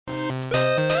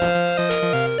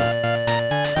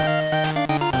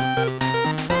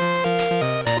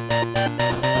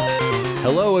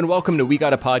and welcome to We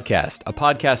Got a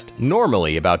podcast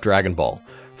normally about Dragon Ball.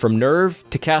 From Nerve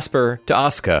to Casper to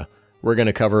Asuka, we're going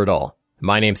to cover it all.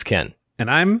 My name's Ken.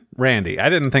 And I'm Randy. I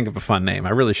didn't think of a fun name.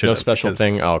 I really should have. No special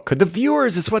thing. Oh, could the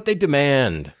viewers? It's what they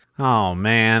demand. Oh,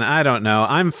 man. I don't know.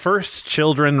 I'm First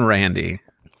Children Randy.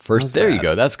 First, there you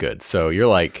go. That's good. So you're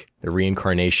like the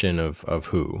reincarnation of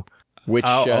who? Which,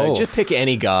 just pick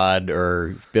any god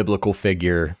or biblical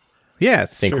figure. Yeah,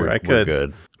 it's true. I could. We're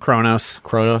good. Kronos.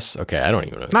 Okay, I don't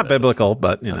even know. Not biblical,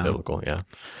 but, you know. Biblical, yeah.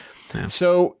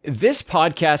 So this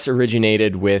podcast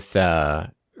originated with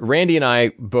Randy and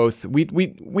I both.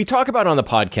 We talk about on the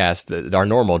podcast, our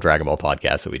normal Dragon Ball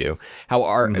podcast that we do, how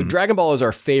our Dragon Ball is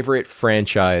our favorite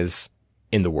franchise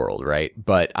in the world, right?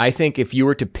 But I think if you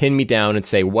were to pin me down and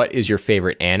say, what is your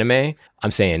favorite anime?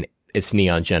 I'm saying it's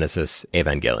Neon Genesis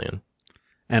Evangelion.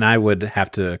 And I would have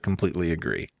to completely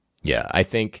agree. Yeah, I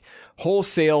think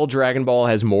wholesale Dragon Ball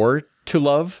has more to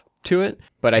love to it,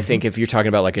 but I think if you're talking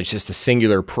about like it's just a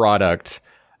singular product,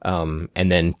 and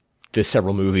then the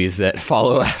several movies that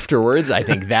follow afterwards, I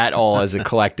think that all as a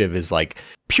collective is like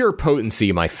pure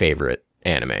potency my favorite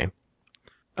anime.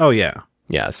 Oh, yeah.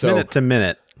 Yeah, so minute to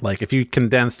minute, like if you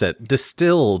condensed it,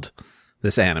 distilled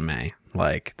this anime,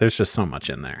 like there's just so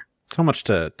much in there. So much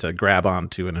to grab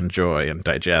onto and enjoy and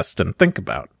digest and think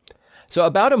about. So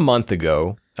about a month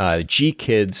ago,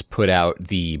 G-Kids put out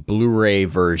the Blu-ray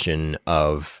version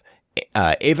of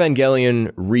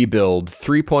Evangelion Rebuild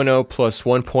 3.0 plus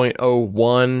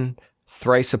 1.01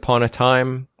 Thrice Upon a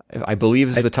Time, I believe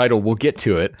is the title. We'll get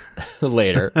to it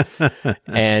later.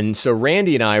 And so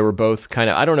Randy and I were both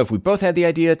I don't know if we both had the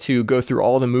idea to go through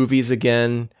all the movies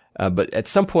again, but at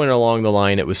some point along the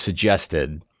line it was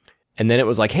suggested. And then it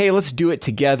was like, hey, let's do it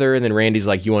together. And then Randy's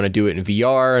like, you want to do it in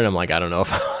VR? And I'm like, I don't know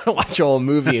if I want to watch a whole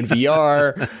movie in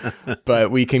VR, but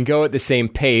we can go at the same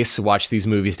pace, watch these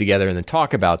movies together, and then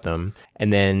talk about them.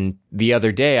 And then the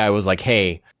other day I was like,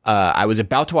 hey, I was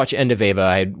about to watch End of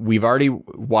Eva. We've already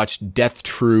watched Death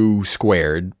True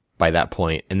Squared by that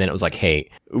point. And then it was like,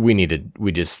 hey,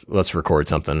 let's record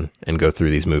something and go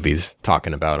through these movies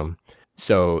talking about them.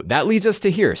 So that leads us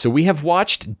to here. So we have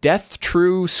watched Death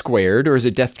True Squared, or is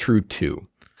it Death True 2?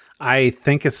 I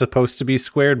think it's supposed to be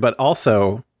squared, but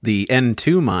also the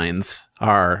N2 mines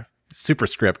are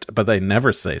superscript, but they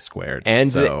never say squared.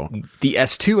 And the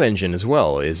S2 engine as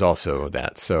well is also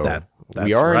that. So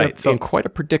we are in quite a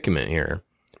predicament here.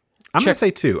 I'm going to say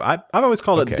 2. I've always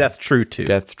called it Death True 2.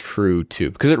 Death True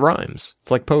 2, because it rhymes. It's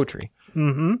like poetry.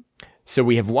 Mm-hmm. So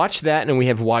we have watched that, and we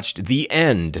have watched the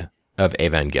end of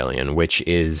Evangelion, which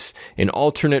is an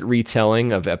alternate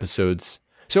retelling of episodes.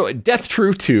 So Death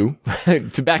True 2,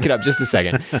 to back it up just a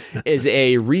second, is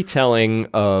a retelling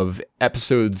of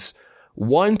episodes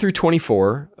 1 through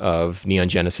 24 of Neon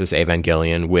Genesis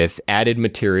Evangelion with added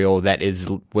material that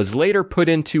was later put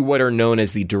into what are known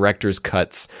as the director's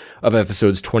cuts of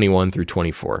episodes 21 through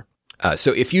 24.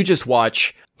 So if you just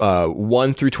watch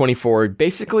 1 through 24,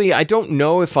 basically, I don't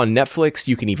know if on Netflix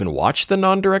you can even watch the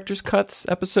non-director's cuts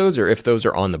episodes or if those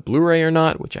are on the Blu-ray or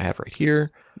not, which I have right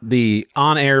here. The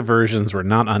on-air versions were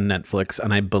not on Netflix,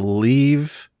 and I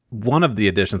believe one of the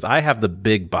editions, I have the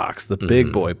big box, the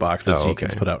big boy box that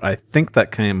G-Kids put out. I think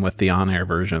that came with the on-air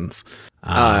versions.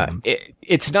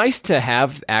 It's nice to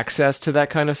have access to that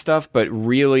kind of stuff, but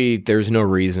really there's no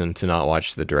reason to not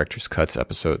watch the director's cut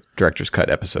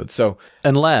episode. So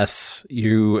unless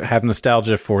you have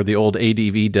nostalgia for the old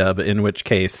ADV dub, in which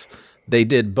case they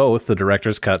did both the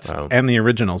director's cuts and the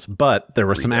originals, but there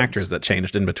were some actors that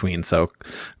changed in between. So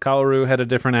Kaoru had a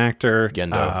different actor.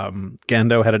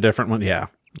 Gendo had a different one. Yeah.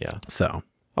 So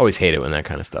always hate it when that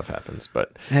kind of stuff happens,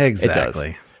 but exactly.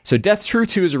 It does. So Death True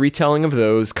 2 is a retelling of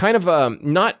those, kind of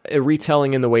not a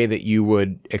retelling in the way that you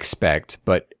would expect,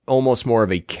 but almost more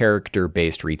of a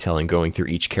character-based retelling, going through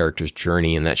each character's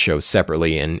journey in that show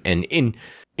separately and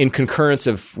in concurrence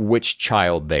of which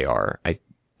child they are.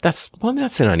 That's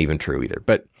not even true either,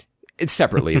 but it's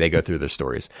separately. They go through their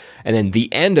stories. And then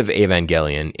the end of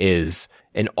Evangelion is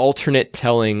an alternate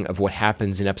telling of what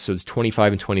happens in episodes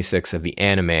 25 and 26 of the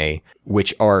anime,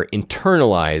 which are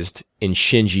internalized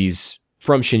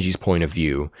from Shinji's point of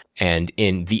view. And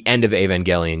in the end of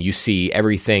Evangelion, you see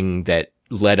everything that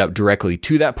led up directly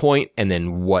to that point, and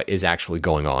then what is actually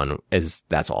going on as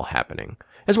that's all happening,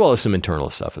 as well as some internal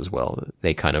stuff as well.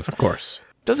 They kind of course,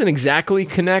 doesn't exactly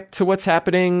connect to what's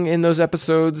happening in those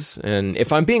episodes. And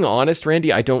if I'm being honest,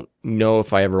 Randy, I don't know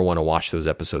if I ever want to watch those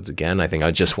episodes again. I think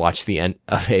I'd just watch the end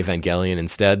of Evangelion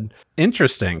instead.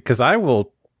 Interesting, because I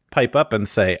will pipe up and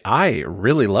say I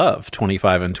really love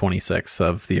 25 and 26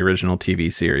 of the original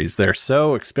TV series. They're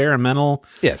so experimental.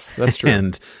 Yes, that's true.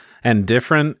 And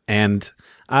different. And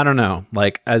I don't know.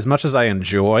 Like, as much as I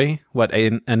enjoy what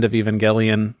End of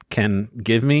Evangelion can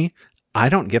give me, I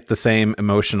don't get the same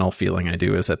emotional feeling I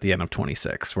do as at the end of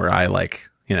 26, where I like,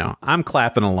 I'm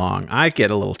clapping along. I get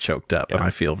a little choked up and I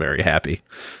feel very happy.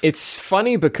 It's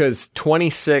funny because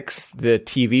 26, the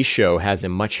TV show, has a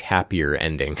much happier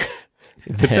ending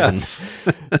than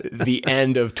the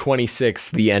end of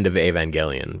 26, the end of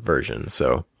Evangelion version.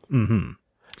 So,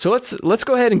 So let's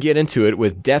go ahead and get into it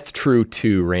with Death True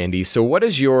 2, Randy. So what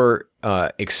is your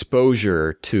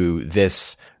exposure to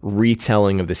this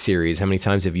retelling of the series? How many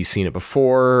times have you seen it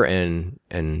before,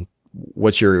 and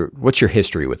what's your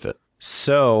history with it?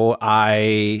 So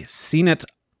I seen it,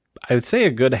 I would say, a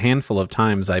good handful of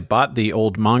times. I bought the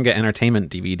old Manga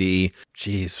Entertainment DVD.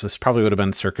 Geez, this probably would have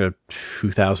been circa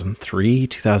 2003,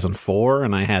 2004.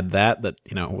 And I had that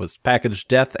was packaged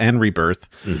Death and Rebirth,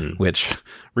 which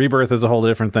Rebirth is a whole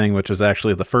different thing, which was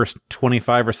actually the first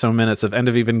 25 or so minutes of End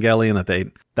of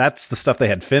Evangelion that's the stuff they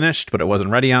had finished, but it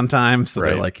wasn't ready on time. So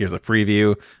they're like, here's a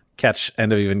preview. Catch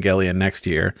End of Evangelion next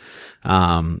year.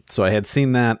 So I had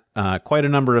seen that quite a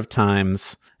number of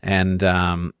times.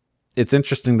 And it's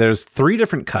interesting. There's 3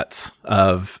 different cuts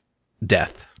of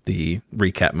Death, the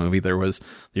recap movie. There was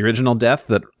the original Death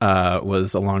that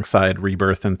was alongside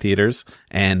Rebirth in theaters.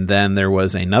 And then there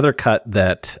was another cut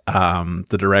that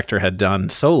the director had done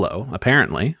solo,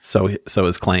 apparently, so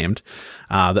is claimed,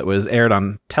 that was aired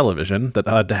on television that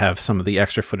had to have some of the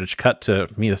extra footage cut to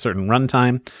meet a certain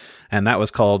runtime. And that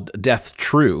was called Death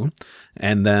True.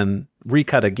 And then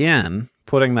recut again,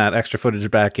 putting that extra footage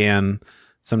back in,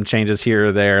 some changes here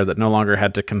or there that no longer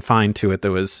had to confine to it.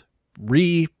 That was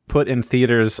re-put in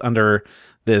theaters under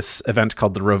this event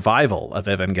called the Revival of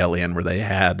Evangelion, where they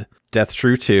had Death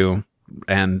True 2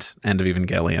 and End of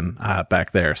Evangelion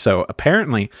back there. So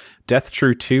apparently Death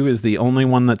True 2 is the only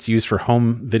one that's used for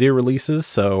home video releases.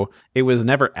 So it was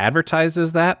never advertised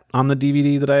as that on the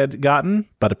DVD that I had gotten,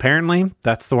 but apparently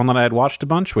that's the one that I had watched a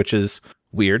bunch, which is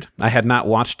weird. I had not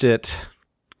watched it,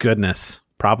 goodness,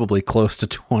 probably close to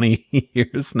 20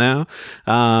 years now.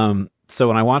 So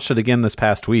when I watched it again this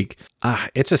past week,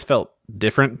 it just felt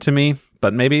different to me,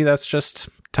 but maybe that's just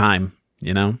time,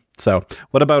 So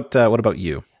what about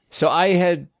you? So I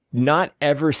had not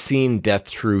ever seen Death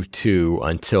True 2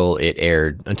 until it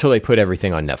aired, until they put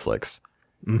everything on Netflix.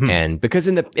 And because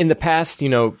in the past,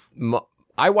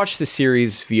 I watched the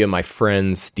series via my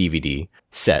friend's DVD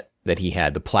set that he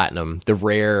had, the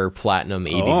rare platinum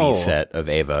ADV set of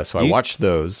Eva. So I watched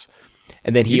those.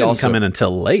 And then he didn't also come in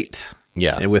until late.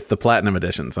 Yeah. With the platinum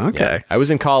editions. Okay. Yeah. I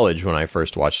was in college when I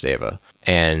first watched Eva.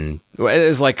 And it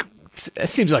was like, it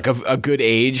seems like a good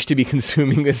age to be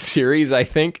consuming this series, I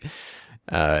think.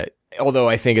 Although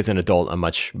I think as an adult, I'm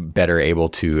much better able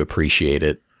to appreciate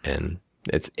it. And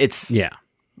it's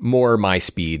more my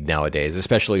speed nowadays,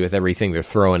 especially with everything they're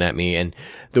throwing at me. And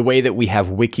the way that we have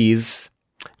wikis,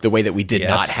 the way that we did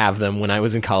not have them when I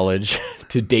was in college,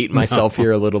 to date myself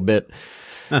here a little bit.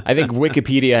 I think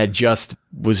Wikipedia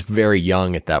was very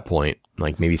young at that point,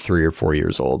 like maybe 3 or 4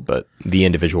 years old, but the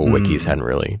individual wikis hadn't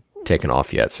really taken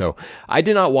off yet. So I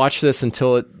did not watch this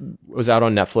until it was out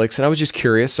on Netflix, and I was just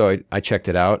curious, so I checked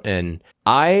it out, and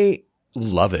I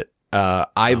love it.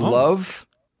 I love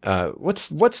what's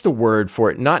the word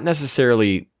for it? Not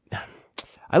necessarily.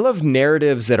 I love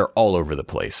narratives that are all over the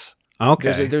place.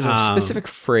 Okay, there's a specific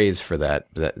phrase for that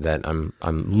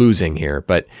I'm losing here,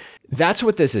 but that's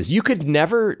what this is. You could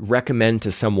never recommend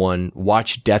to someone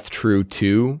watch Death True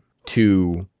 2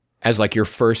 as like your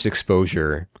first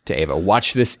exposure to Eva.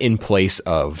 Watch this in place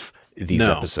of these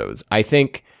episodes. I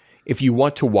think if you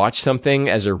want to watch something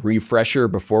as a refresher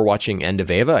before watching End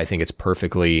of Eva, I think it's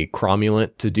perfectly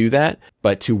cromulent to do that.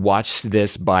 But to watch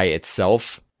this by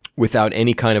itself without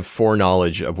any kind of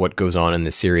foreknowledge of what goes on in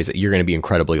this series, you're going to be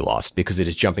incredibly lost because it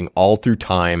is jumping all through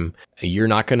time. You're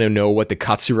not going to know what the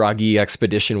Katsuragi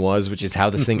expedition was, which is how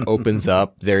this thing opens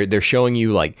up. They're showing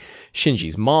you like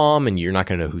Shinji's mom, and you're not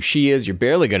going to know who she is. You're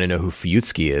barely going to know who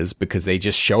Fuyutsuki is because they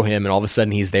just show him and all of a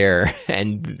sudden he's there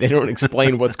and they don't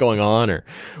explain what's going on or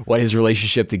what his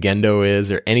relationship to Gendo is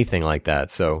or anything like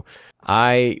that. So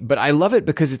but I love it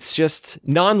because it's just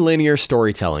non-linear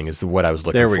storytelling is what I was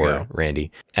looking for,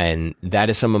 Randy. And that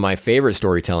is some of my favorite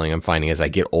storytelling I'm finding as I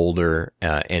get older,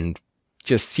 and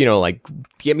just, like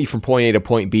get me from point A to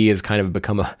point B has kind of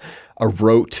become a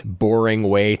rote, boring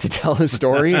way to tell a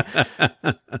story.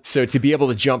 So to be able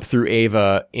to jump through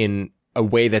Eva in a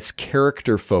way that's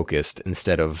character focused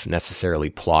instead of necessarily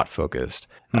plot focused.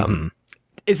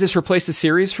 Is this replace the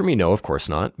series for me? No, of course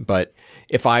not. But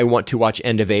if I want to watch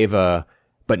End of Eva,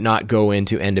 but not go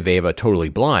into End of Eva totally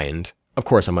blind, of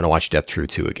course I'm going to watch Death True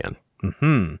 2 again.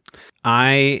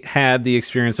 I had the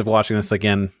experience of watching this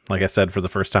again, like I said, for the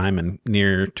first time in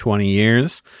near 20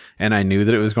 years. And I knew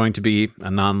that it was going to be a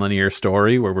nonlinear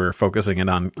story where we're focusing it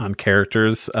on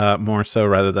characters more so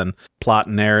rather than plot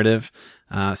and narrative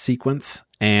sequence.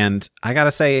 And I got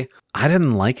to say, I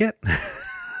didn't like it.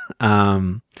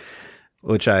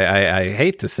 Which I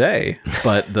hate to say,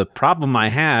 but the problem I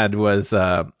had was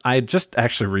I just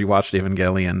actually rewatched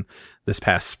Evangelion this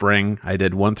past spring. I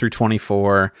did 1 through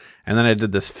 24, and then I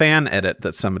did this fan edit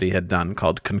that somebody had done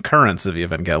called Concurrence of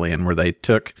Evangelion, where they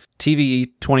took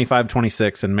TV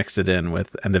 25-26 and mixed it in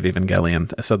with End of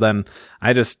Evangelion. So then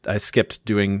I skipped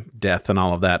doing death and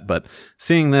all of that, but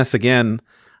seeing this again,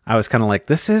 I was kind of like,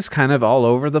 this is kind of all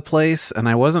over the place. And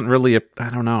I wasn't really, I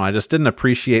don't know, I just didn't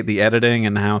appreciate the editing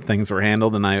and how things were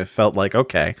handled. And I felt like,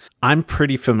 okay, I'm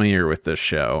pretty familiar with this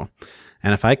show.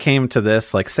 And if I came to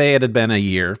this, like say it had been a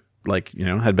year, like, you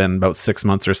know, had been about 6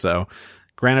 months or so.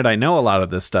 Granted, I know a lot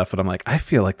of this stuff, but I'm like, I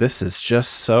feel like this is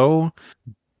just so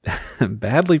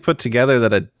badly put together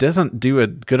that it doesn't do a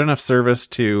good enough service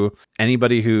to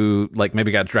anybody who like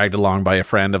maybe got dragged along by a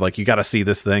friend of like, you got to see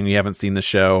this thing. You haven't seen the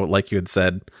show. Like you had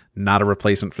said, not a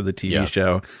replacement for the TV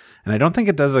show. And I don't think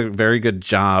it does a very good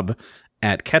job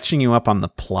at catching you up on the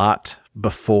plot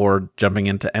before jumping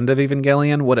into End of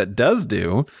Evangelion. What it does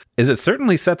do is it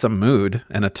certainly sets a mood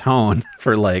and a tone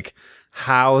for like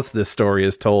how this story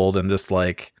is told and just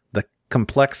like the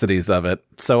complexities of it.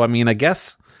 So, I mean, I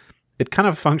guess it kind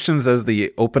of functions as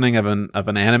the opening of an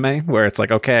anime where it's like,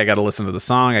 okay, I got to listen to the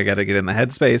song. I got to get in the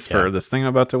headspace for this thing I'm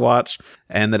about to watch.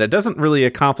 And that it doesn't really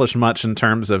accomplish much in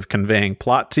terms of conveying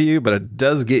plot to you, but it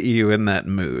does get you in that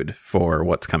mood for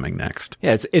what's coming next.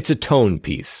 Yeah, it's a tone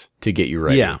piece to get you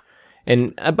ready. Yeah.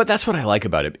 And but that's what I like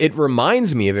about it. It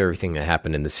reminds me of everything that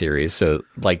happened in the series. So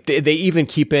like they even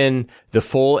keep in the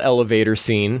full elevator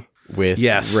scene with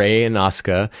Rei and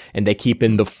Asuka, and they keep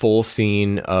in the full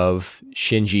scene of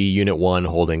Shinji Unit 1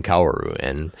 holding Kaoru.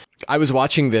 And I was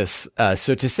watching this,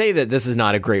 so to say that this is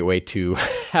not a great way to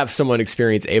have someone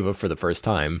experience Eva for the first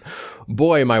time,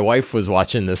 boy, my wife was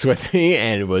watching this with me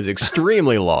and was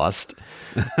extremely lost.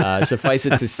 Suffice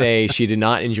it to say, she did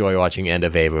not enjoy watching End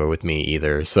of Eva with me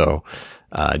either, so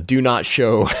do not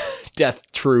show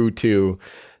Death True to...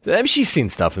 I mean, she's seen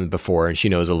stuff before, and she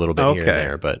knows a little bit here and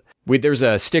there, but there's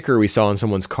a sticker we saw in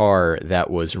someone's car that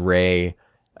was Rei,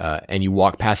 and you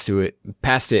walk past it,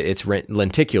 it's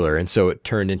lenticular, and so it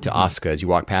turned into Asuka as you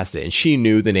walk past it, and she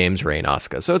knew the names Rei and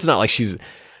Asuka, so it's not like she's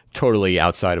totally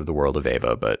outside of the world of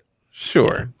Eva, but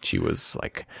sure, she was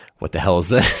like, what the hell is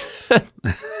this?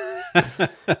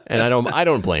 And I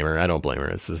don't blame her. I don't blame her.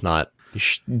 This is not,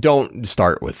 don't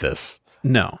start with this.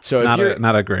 No, so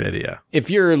not a great idea. If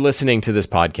you're listening to this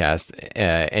podcast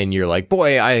and you're like,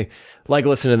 boy, I like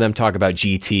listening to them talk about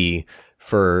GT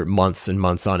for months and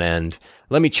months on end.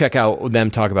 Let me check out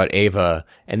them talk about Ava,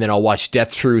 and then I'll watch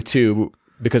Death True 2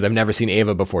 because I've never seen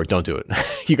Ava before. Don't do it.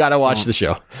 You got to watch the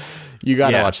show. You got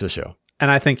to watch the show.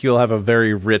 And I think you'll have a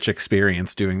very rich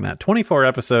experience doing that. 24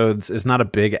 episodes is not a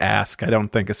big ask, I don't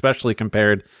think, especially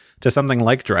compared to something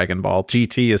like Dragon Ball.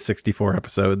 GT is 64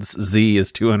 episodes. Z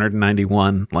is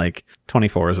 291. Like,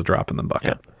 24 is a drop in the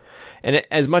bucket. Yeah. And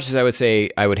as much as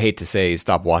I would hate to say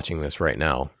stop watching this right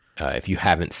now, if you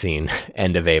haven't seen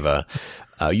End of Eva,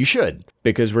 you should,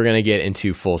 because we're going to get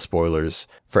into full spoilers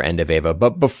for End of Eva.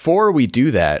 But before we do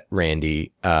that,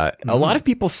 Randy, a lot of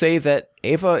people say that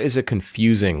Eva is a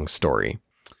confusing story.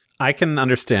 I can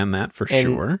understand that for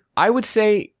sure. I would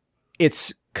say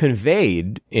it's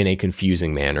conveyed in a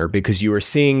confusing manner because you are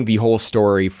seeing the whole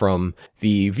story from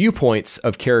the viewpoints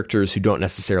of characters who don't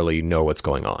necessarily know what's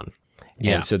going on.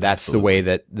 Yeah, and so that's the way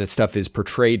that stuff is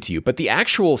portrayed to you. But the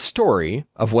actual story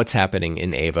of what's happening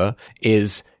in Eva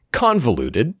is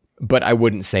convoluted, but I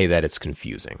wouldn't say that it's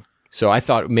confusing. So I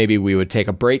thought maybe we would take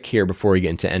a break here before we get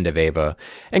into End of Eva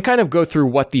and kind of go through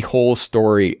what the whole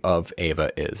story of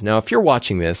Eva is. Now, if you're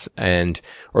watching this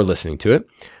or listening to it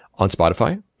on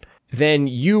Spotify, then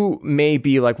you may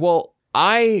be like, well,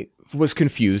 I was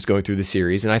confused going through the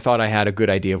series and I thought I had a good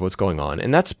idea of what's going on.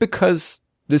 And that's because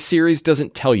the series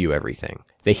doesn't tell you everything.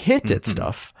 They hint at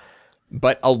stuff,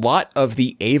 but a lot of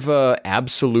the Eva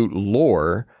absolute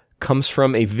lore comes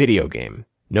from a video game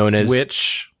known as...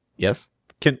 Which... Yes?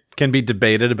 Can be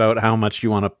debated about how much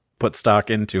you want to put stock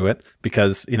into it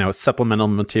because, supplemental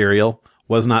material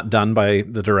was not done by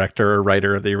the director or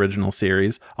writer of the original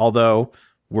series, although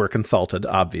we're consulted,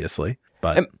 obviously.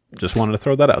 But just wanted to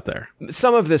throw that out there.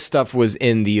 Some of this stuff was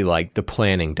in the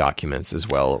planning documents as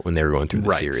well when they were going through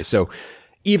the series. So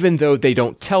even though they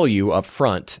don't tell you up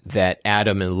front that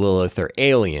Adam and Lilith are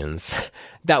aliens,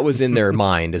 that was in their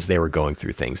mind as they were going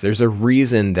through things. There's a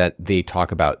reason that they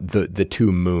talk about the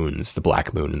two moons, the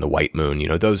black moon and the white moon. You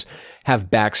know, those have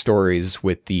backstories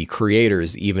with the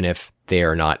creators, even if they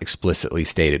are not explicitly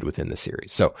stated within the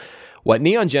series. So what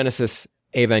Neon Genesis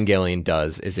Evangelion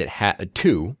does is it had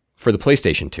 2 for the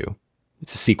PlayStation 2.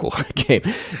 It's a sequel game.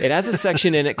 It has a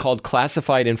section in it called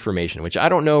classified information, which I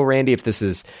don't know, Randy, if this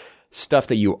is stuff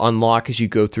that you unlock as you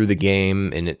go through the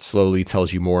game and it slowly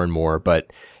tells you more and more,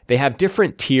 but they have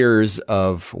different tiers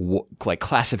of like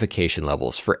classification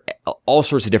levels for all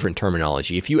sorts of different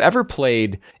terminology. If you ever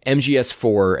played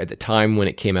MGS4 at the time when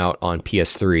it came out on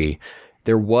PS3,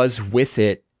 there was with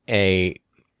it a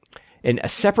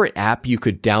separate app you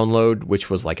could download, which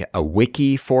was like a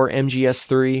wiki for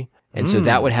MGS3. And so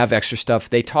that would have extra stuff.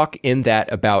 They talk in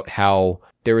that about how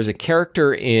there was a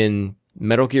character in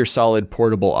Metal Gear Solid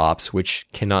Portable Ops, which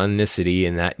canonicity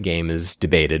in that game is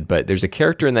debated, but there's a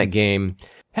character in that game,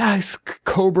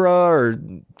 Cobra or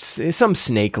some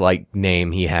snake-like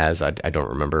name he has. I don't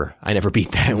remember. I never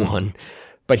beat that one.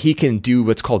 But he can do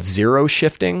what's called zero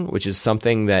shifting, which is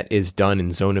something that is done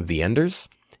in Zone of the Enders.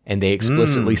 And they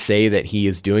explicitly say that he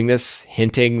is doing this,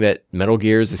 hinting that Metal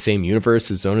Gear is the same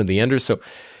universe as Zone of the Enders. So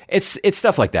it's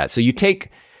stuff like that. So you take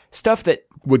stuff that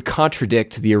would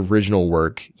contradict the original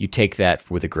work, you take that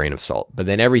with a grain of salt. But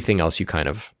then everything else you kind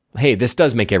of, hey, this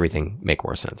does make everything make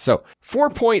more sense. So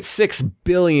 4.6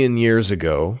 billion years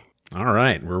ago. All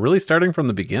right. We're really starting from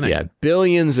the beginning. Yeah.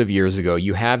 Billions of years ago,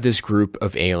 you have this group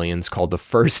of aliens called the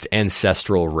First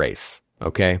Ancestral Race.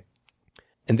 Okay.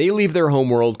 And they leave their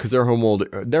homeworld because their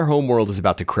homeworld is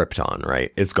about to Krypton,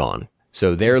 right? It's gone.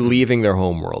 So they're leaving their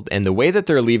homeworld. And the way that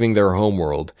they're leaving their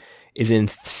homeworld is in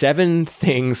 7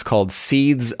 things called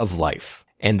seeds of life.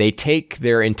 And they take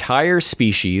their entire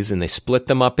species and they split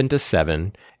them up into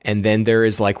 7. And then there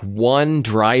is like one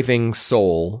driving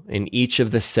soul in each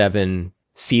of the 7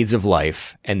 seeds of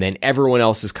life. And then everyone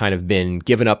else has kind of been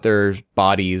given up their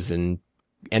bodies and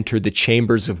entered the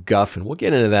chambers of guff. And we'll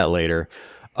get into that later,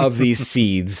 of these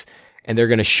seeds. And they're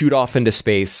going to shoot off into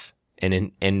space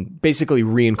and basically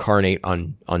reincarnate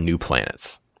on new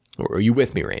planets. Are you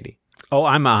with me, Randy? Oh,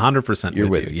 I'm 100%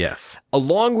 with you. Yes.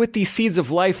 Along with these seeds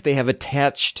of life, they have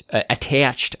attached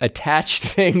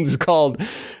things called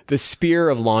the Spear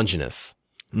of Longinus,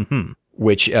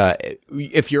 which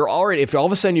if all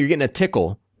of a sudden you're getting a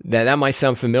tickle, that might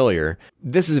sound familiar.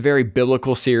 This is a very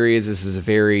biblical series. This is a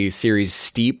very series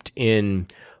steeped in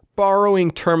borrowing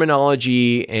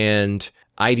terminology and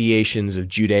ideations of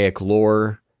Judaic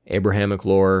lore, Abrahamic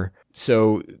lore.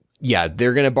 So yeah,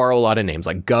 they're going to borrow a lot of names.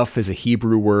 Like guff is a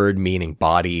Hebrew word meaning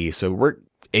body. So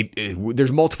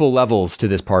there's multiple levels to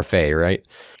this parfait, right?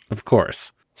 Of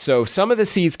course. So some of the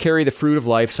seeds carry the fruit of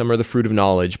life, some are the fruit of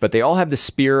knowledge, but they all have the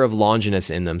Spear of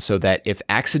Longinus in them so that if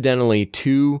accidentally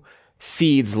 2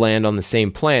 seeds land on the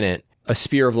same planet, a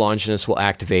Spear of Longinus will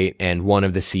activate and one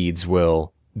of the seeds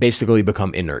will basically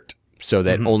become inert so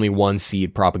that only one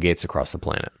seed propagates across the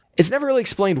planet. It's never really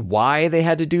explained why they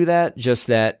had to do that, just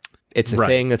that it's a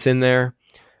thing that's in there.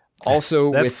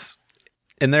 Also,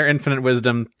 in their infinite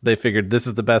wisdom, they figured this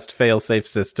is the best fail-safe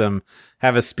system.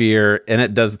 Have a spear, and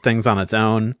it does things on its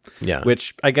own. Yeah,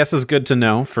 which I guess is good to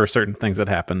know for certain things that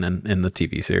happen in the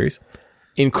TV series.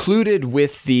 Included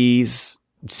with these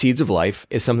seeds of life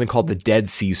is something called the Dead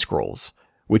Sea Scrolls,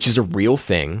 which is a real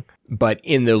thing. But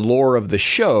in the lore of the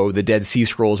show, the Dead Sea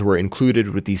Scrolls were included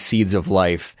with these seeds of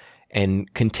life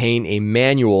and contain a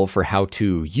manual for how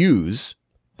to use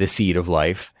the seed of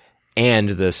life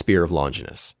and the Spear of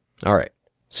Longinus. All right.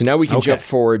 So now we can jump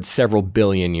forward several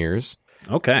billion years.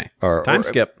 Okay. Time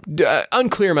skip.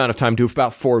 Unclear amount of time to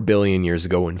about 4 billion years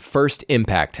ago when first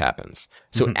impact happens.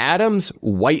 So Adam's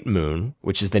white moon,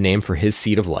 which is the name for his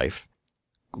seed of life,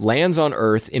 lands on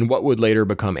Earth in what would later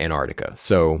become Antarctica.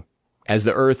 So as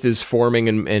the Earth is forming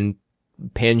and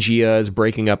Pangea is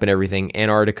breaking up and everything,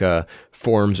 Antarctica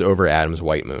forms over Adam's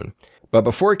white moon. But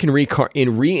before it can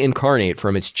reincarnate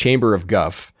from its chamber of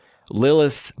guff,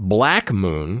 Lilith's black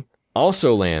moon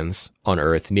also lands on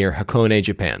Earth near Hakone,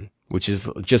 Japan, which is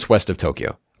just west of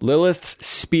Tokyo. Lilith's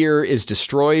spear is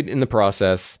destroyed in the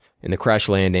process, in the crash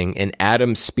landing, and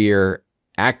Adam's spear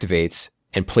activates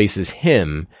and places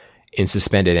him in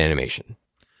suspended animation.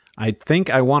 I think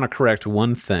I want to correct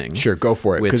one thing. Sure, go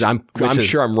for it, because I'm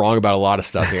sure I'm wrong about a lot of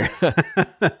stuff here.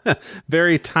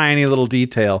 Very tiny little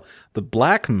detail. The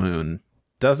black moon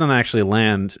doesn't actually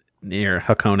land near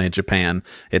Hakone, Japan.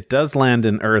 It does land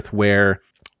in Earth where,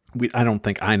 I don't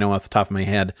think I know off the top of my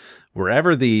head,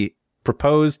 wherever the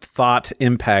proposed thought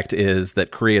impact is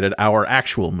that created our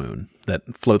actual moon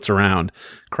that floats around,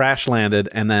 crash landed,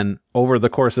 and then over the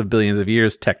course of billions of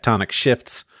years, tectonic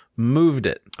shifts moved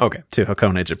it to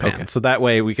Hakone, Japan. Okay. So that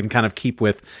way we can kind of keep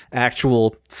with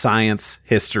actual science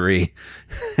history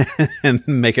and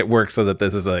make it work so that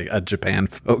this is a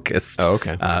Japan-focused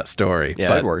story. Yeah,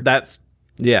 but it works.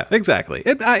 Exactly.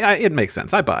 It makes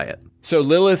sense. I buy it. So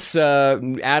Lilith's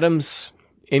Adam's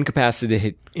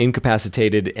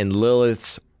incapacitated, and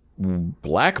Lilith's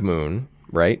black moon,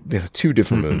 right? The two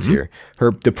different moons here.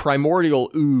 The primordial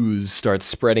ooze starts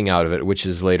spreading out of it, which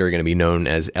is later going to be known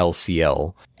as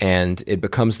LCL, and it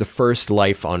becomes the first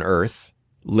life on Earth,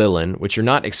 Lilin, which are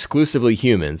not exclusively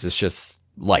humans. It's just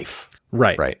life.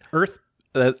 Right.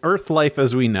 Earth life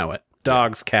as we know it.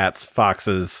 Dogs, cats,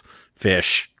 foxes,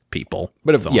 fish, people.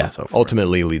 But so on and so forth.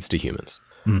 Ultimately leads to humans.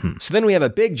 So then we have a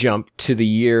big jump to the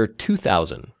year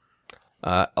 2000.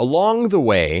 Along the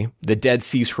way, the Dead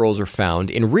Sea Scrolls are found.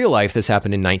 In real life, this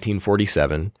happened in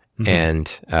 1947.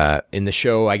 And in the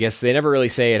show, I guess they never really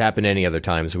say it happened any other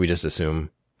time, so we just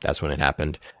assume that's when it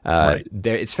happened.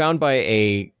 It's found by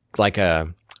a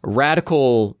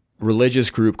radical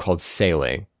religious group called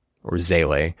Zele.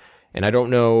 And I don't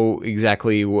know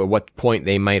exactly what point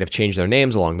they might have changed their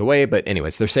names along the way, but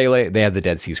anyways, they're Zele. They have the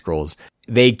Dead Sea Scrolls.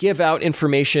 They give out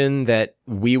information that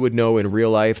we would know in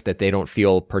real life that they don't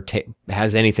feel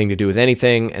has anything to do with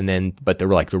anything. But they're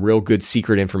like the real good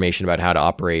secret information about how to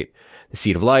operate the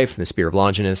Seed of Life and the Spear of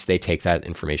Longinus. They take that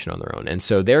information on their own. And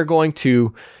so they're going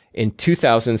to, in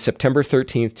 2000, September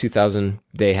 13th, 2000,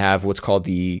 they have what's called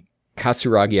the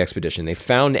Katsuragi expedition. They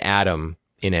found Adam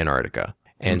in Antarctica.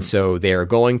 And so they are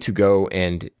going to go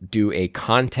and do a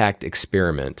contact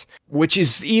experiment, which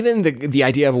is even the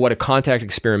idea of what a contact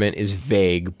experiment is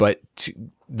vague, but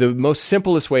the most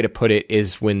simplest way to put it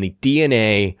is when the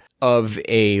DNA of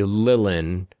a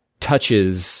Lilin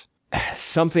touches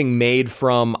something made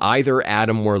from either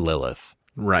Adam or Lilith.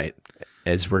 Right.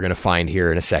 As we're going to find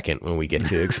here in a second when we get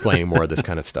to explaining more of this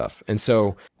kind of stuff. And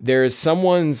so there's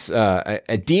someone's a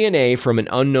DNA from an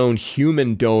unknown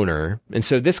human donor. And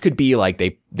so this could be like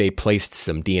they placed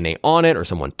some DNA on it or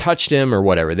someone touched him or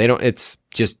whatever. It's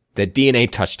just that DNA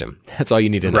touched him. That's all you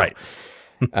need to know. Right.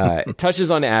 It touches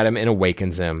on Adam and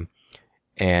awakens him.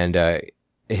 And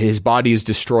his body is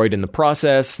destroyed in the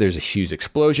process. There's a huge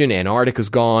explosion. Antarctica's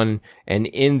gone. And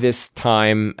in this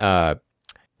time,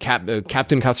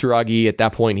 Captain Katsuragi, at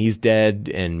that point, he's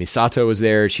dead, and Misato is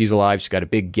there. She's alive. She's got a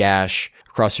big gash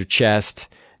across her chest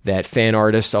that fan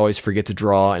artists always forget to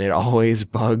draw, and it always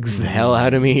bugs the hell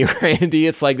out of me, Randy.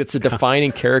 It's like it's a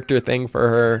defining character thing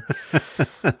for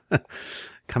her.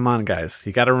 Come on, guys.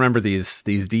 You got to remember these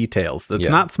details. That's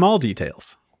not small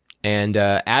details. And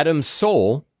Adam's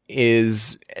soul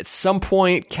is at some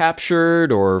point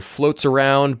captured or floats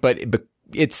around, but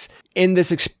it's in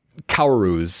this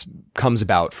Kaoru's comes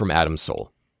about from Adam's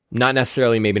soul. Not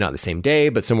necessarily, maybe not the same day,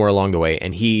 but somewhere along the way.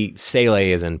 And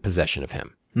Sele is in possession of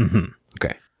him.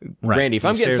 Okay. Right. Randy, if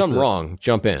I'm getting something wrong,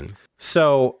 jump in.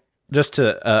 So just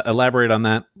to elaborate on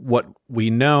that, what we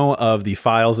know of the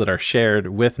files that are shared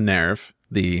with NERV,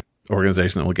 the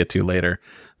organization that we'll get to later,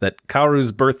 that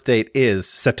Kaoru's birth date is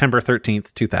September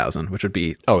 13th, 2000, which would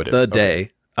be the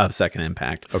day of Second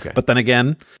Impact. Okay. But then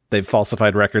again, they've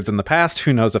falsified records in the past.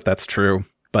 Who knows if that's true?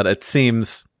 But it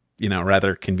seems,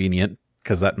 rather convenient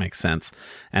because that makes sense.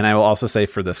 And I will also say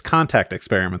for this contact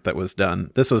experiment that was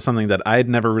done, this was something that I'd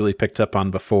never really picked up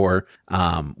on before,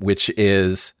 which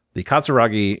is the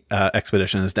Katsuragi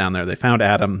expedition is down there. They found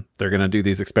Adam. They're going to do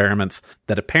these experiments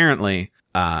that apparently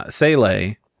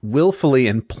Sele willfully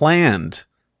and planned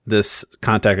this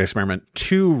contact experiment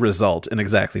to result in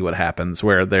exactly what happens,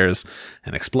 where there's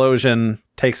an explosion,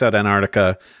 takes out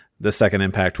Antarctica, the Second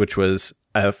Impact, which was,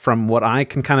 from what I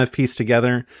can kind of piece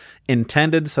together,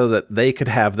 intended so that they could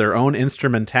have their own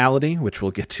instrumentality, which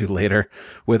we'll get to later,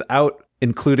 without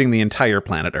including the entire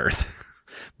planet Earth.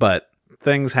 But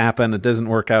things happen. It doesn't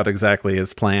work out exactly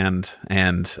as planned,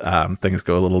 and things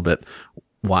go a little bit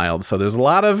wild. So there's a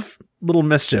lot of little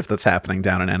mischief that's happening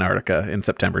down in Antarctica in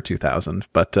September 2000.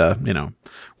 But,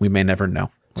 we may never know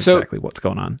exactly what's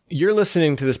going on. You're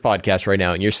listening to this podcast right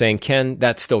now and you're saying, Ken,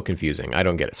 that's still confusing. I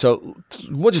don't get it. So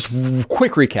we'll just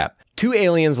quick recap. 2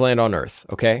 aliens land on Earth,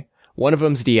 okay? One of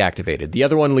them's deactivated. The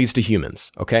other one leads to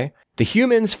humans, okay? The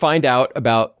humans find out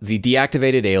about the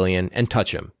deactivated alien and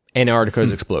touch him.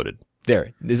 Antarctica's exploded.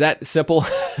 There. Is that simple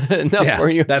enough for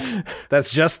you?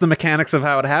 That's just the mechanics of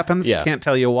how it happens. Yeah. Can't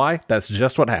tell you why. That's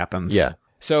just what happens. Yeah.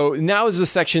 So now is a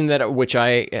section which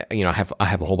I have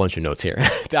a whole bunch of notes here.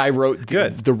 I wrote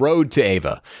the road to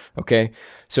Ava. Okay.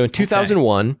 So in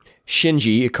 2001,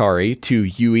 Shinji Ikari to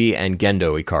Yui and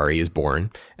Gendo Ikari is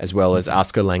born, as well as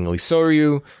Asuka Langley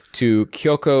Soryu to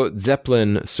Kyoko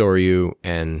Zeppelin Soryu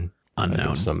and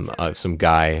unknown some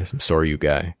guy, some Soryu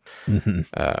guy,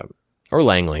 or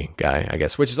Langley guy, I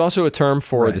guess, which is also a term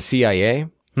for the CIA.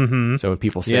 Mm-hmm. So when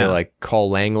people say like call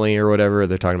Langley or whatever,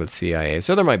 they're talking about the CIA.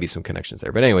 So there might be some connections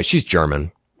there. But anyway, she's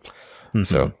German,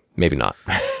 so maybe not.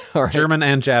 All right. German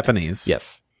and Japanese.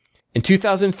 Yes. In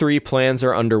 2003, plans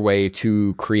are underway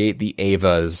to create the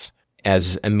Evas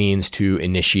as a means to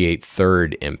initiate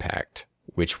third impact,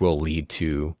 which will lead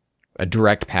to a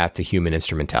direct path to human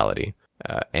instrumentality.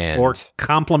 Or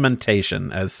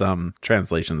complementation, as some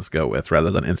translations go with, rather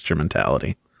than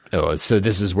instrumentality. Oh, so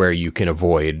this is where you can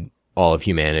avoid all of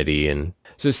humanity. And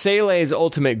so Seilei's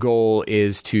ultimate goal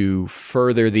is to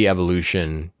further the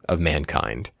evolution of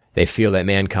mankind. They feel that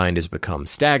mankind has become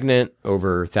stagnant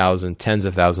over tens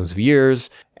of thousands of years,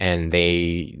 and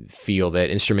they feel that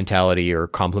instrumentality or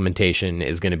complementation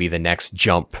is going to be the next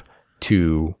jump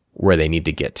to where they need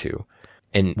to get to.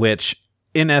 And which,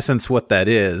 in essence, what that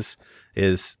is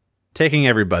taking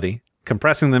everybody,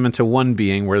 compressing them into one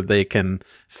being where they can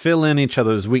fill in each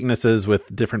other's weaknesses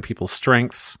with different people's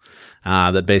strengths.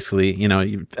 That basically,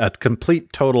 a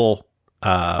complete, total,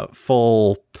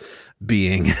 full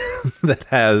being that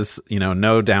has,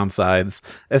 no downsides,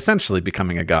 essentially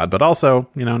becoming a god. But also,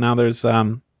 now there's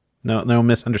no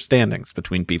misunderstandings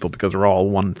between people because we're all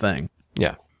one thing.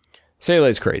 Yeah.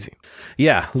 Seilei's crazy.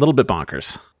 Yeah, a little bit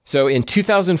bonkers. So in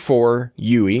 2004,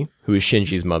 Yui, who is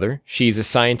Shinji's mother, she's a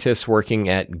scientist working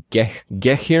at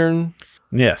Gehirn.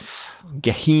 Yes.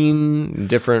 Gehin,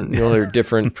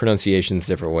 different pronunciations,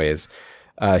 different ways.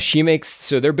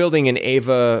 So they're building an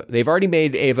Eva. They've already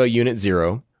made Eva Unit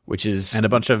 0, which is... And a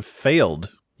bunch of failed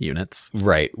units.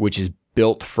 Right, which is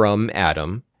built from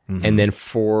Adam. Mm-hmm. And then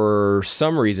for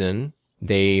some reason,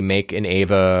 they make an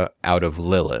Eva out of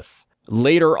Lilith.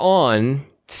 Later on,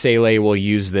 Seilei will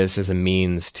use this as a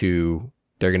means to...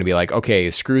 They're going to be like,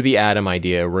 okay, screw the Adam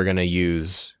idea. We're going to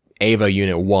use Eva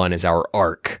Unit 1 as our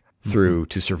arc through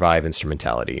to survive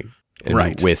instrumentality. And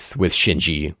right. With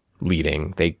Shinji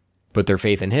leading. They put their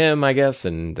faith in him, I guess,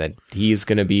 and that he's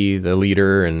going to be the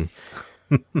leader. And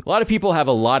a lot of people have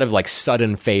a lot of like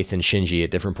sudden faith in Shinji at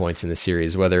different points in the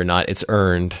series, whether or not it's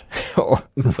earned.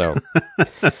 So,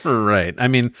 right. I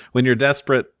mean, when you're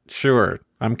desperate, sure.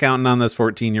 I'm counting on this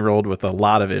 14-year-old with a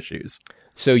lot of issues.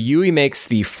 So Yui makes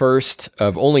the first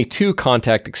of only 2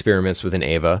 contact experiments with an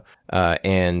Eva,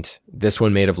 and this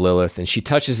one made of Lilith, and she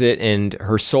touches it, and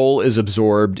her soul is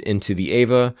absorbed into the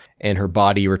Eva, and her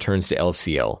body returns to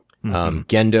LCL.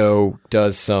 Gendo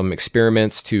does some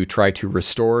experiments to try to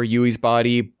restore Yui's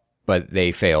body, but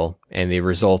they fail, and they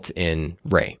result in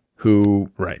Rei, who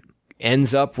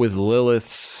ends up with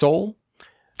Lilith's soul.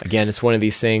 Again, it's one of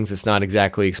these things. It's not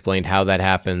exactly explained how that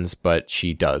happens, but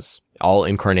she does. All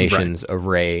incarnations of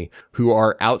Rei who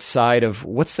are outside of,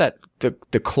 what's that,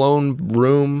 the clone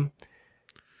room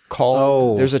called?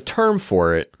 Oh. There's a term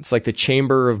for it. It's like the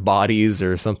chamber of bodies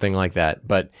or something like that.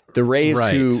 But the Reis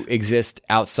who exist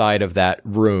outside of that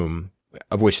room,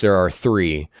 of which there are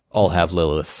 3, all have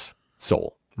Lilith's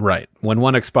soul. Right. When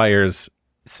one expires,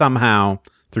 somehow,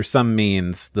 through some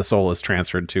means, the soul is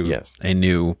transferred to a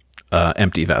new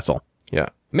empty vessel. Yeah.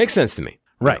 Makes sense to me.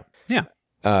 Right. Yeah.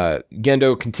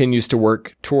 Gendo continues to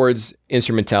work towards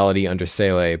instrumentality under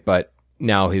Seilei, but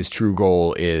now his true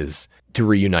goal is to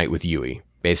reunite with Yui,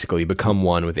 basically become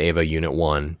one with Eva Unit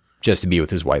 1, just to be with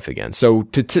his wife again. So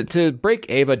to break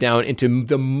Eva down into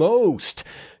the most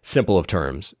simple of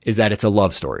terms is that it's a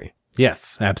love story.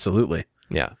 Yes, absolutely.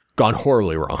 Yeah. Gone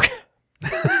horribly wrong.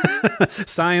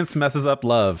 Science messes up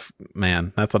love,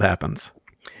 man. That's what happens.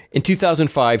 In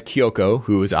 2005, Kyoko,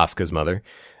 who is Asuka's mother,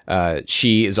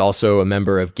 she is also a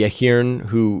member of Gehirn,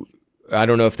 who I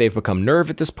don't know if they've become Nerve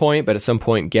at this point, but at some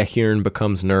point Gehirn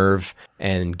becomes Nerve,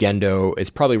 and Gendo is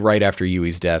probably right after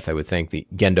Yui's death. I would think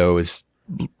that Gendo is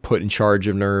put in charge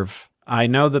of Nerve. I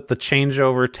know that the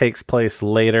changeover takes place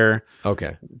later.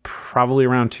 Okay. Probably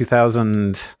around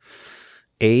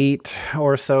 2008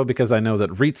 or so, because I know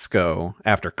that Ritsuko,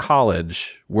 after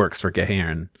college, works for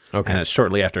Gehirn. Okay. And it's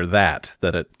shortly after that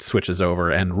it switches over,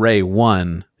 and Rei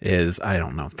 1 is, I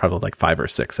don't know, probably like 5 or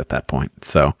 6 at that point.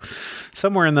 So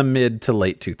somewhere in the mid to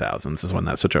late 2000s is when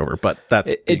that switch over, but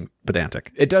that's being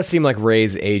pedantic. It does seem like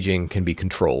Rei's aging can be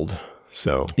controlled.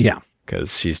 So yeah,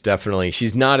 because she's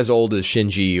not as old as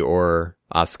Shinji or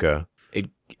Asuka,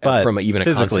 from even a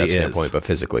concept standpoint, but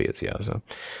physically is, yeah. So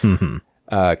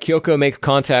Kyoko makes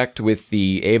contact with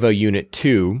the Eva Unit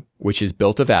 2, which is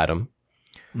built of Adam.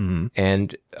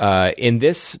 And in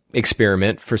this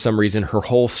experiment, for some reason, her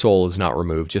whole soul is not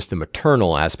removed, just the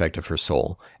maternal aspect of her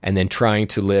soul. And then trying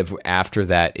to live after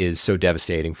that is so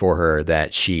devastating for her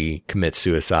that she commits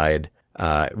suicide,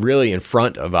 really in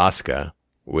front of Asuka,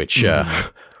 which,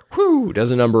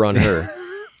 does a number on her.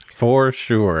 For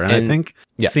sure. And I think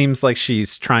it seems like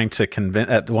she's trying to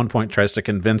at one point tries to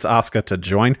convince Asuka to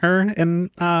join her in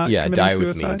die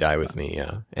suicide. with me,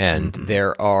 yeah. And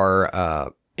there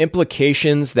are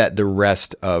implications that the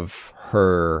rest of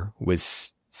her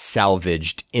was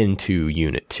salvaged into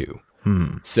Unit 2.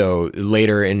 So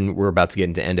later, we're about to get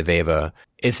into End of Eva,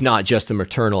 it's not just the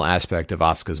maternal aspect of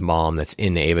Asuka's mom that's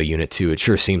in Eva Unit 2. It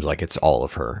sure seems like it's all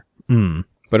of her.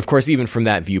 But of course, even from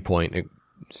that viewpoint,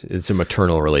 it's a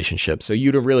maternal relationship. So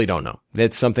you really don't know.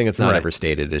 That's something that's not ever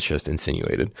stated. It's just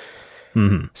insinuated.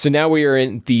 So now we are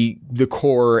in the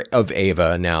core of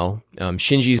Eva now.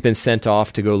 Shinji's been sent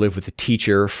off to go live with a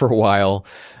teacher for a while.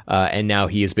 And now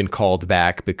he has been called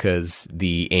back because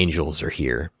the angels are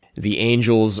here. The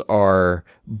angels are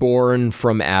born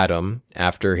from Adam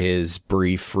after his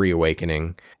brief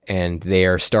reawakening. And they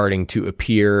are starting to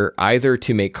appear either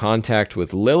to make contact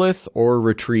with Lilith or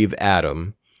retrieve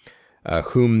Adam,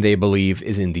 whom they believe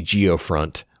is in the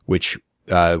Geofront, which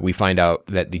we find out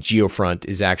that the Geofront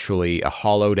is actually a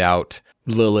hollowed out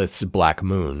Lilith's black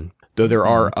moon. Though there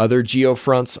are other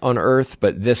Geofronts on Earth,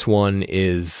 but this one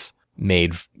is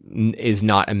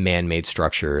not a man-made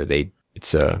structure. They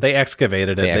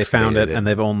excavated it. They found it, and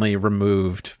they've only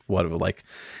removed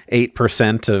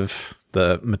 8% of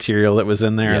the material that was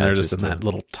in there, and they're just in that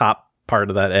little top part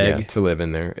of that egg. Yeah, to live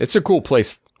in there. It's a cool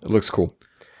place. It looks cool.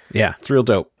 Yeah, it's real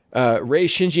dope. Rei,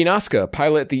 Shinji, and Asuka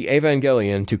pilot the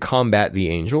Evangelion to combat the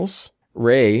angels.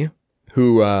 Rei,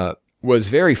 who was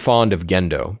very fond of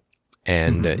Gendo,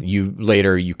 and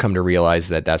you come to realize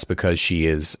that that's because she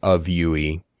is of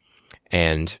Yui,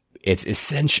 and it's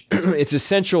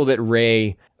essential that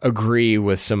Rei agree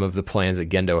with some of the plans that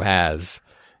Gendo has.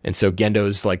 And so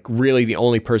Gendo's really the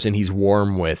only person he's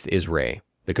warm with is Rei,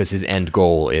 because his end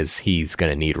goal is he's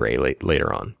going to need Rei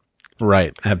later on.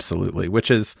 Right, absolutely.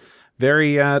 Which is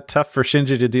very tough for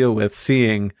Shinji to deal with,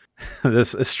 seeing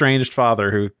this estranged father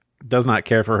who does not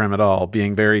care for him at all,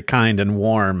 being very kind and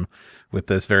warm with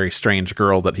this very strange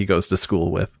girl that he goes to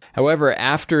school with. However,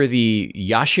 after the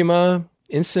Yashima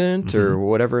incident, or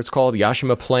whatever it's called,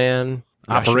 Yashima plan,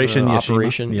 Operation,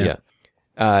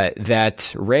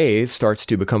 that Rei starts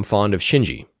to become fond of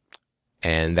Shinji.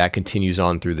 And that continues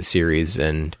on through the series.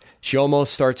 And she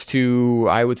almost starts to,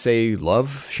 I would say,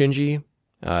 love Shinji,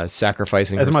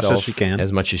 sacrificing herself.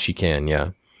 As much as she can, yeah.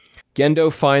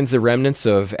 Gendo finds the remnants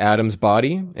of Adam's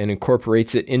body and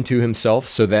incorporates it into himself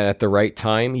so that at the right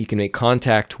time he can make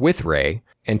contact with Rei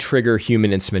and trigger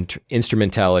human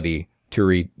instrumentality to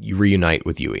reunite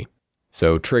with Yui.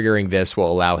 So triggering this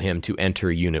will allow him to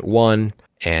enter Unit 1,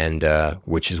 and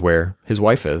which is where his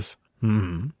wife is.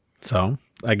 So,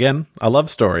 again, a love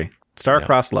story.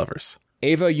 Star-crossed lovers.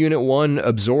 Eva Unit 1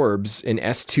 absorbs an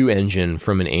S2 engine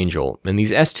from an angel, and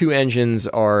these S2 engines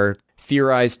are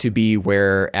theorized to be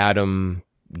where Adam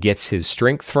gets his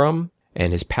strength from,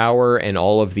 and his power, and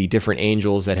all of the different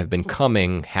angels that have been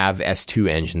coming have S2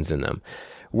 engines in them.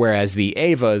 Whereas the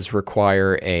Evas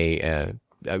require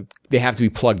they have to be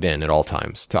plugged in at all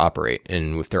times to operate.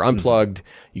 And if they're unplugged,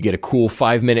 you get a cool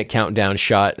 5-minute countdown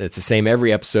shot. It's the same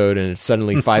every episode, and it's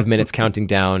suddenly 5 minutes counting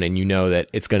down, and you know that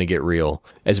it's going to get real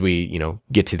as we,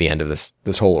 get to the end of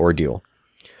this whole ordeal.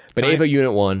 But Eva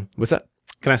Unit 1, what's that?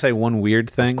 Can I say one weird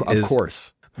thing? Of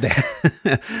course.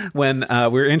 When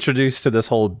we're introduced to this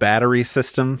whole battery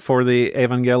system for the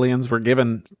Evangelions, we're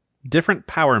given different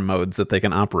power modes that they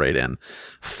can operate in.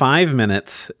 5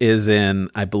 minutes is in,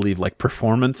 I believe,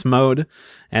 performance mode,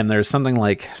 and there's something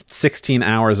like 16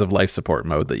 hours of life support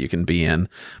mode that you can be in.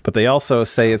 But they also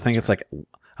say, it's like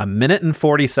a minute and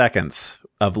 40 seconds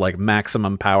of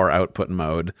maximum power output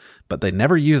mode, but they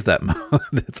never use that mode.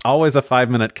 It's always a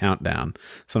 5-minute countdown.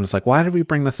 So I'm just like, why did we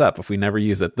bring this up if we never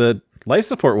use it? The life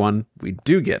support one we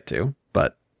do get to,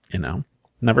 but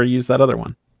never use that other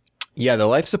one. Yeah, the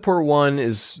life support one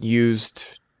is used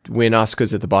when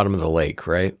Asuka's at the bottom of the lake,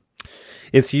 right?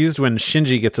 It's used when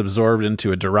Shinji gets absorbed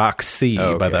into a Dirac Sea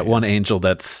by that one angel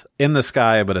that's in the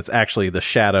sky, but it's actually the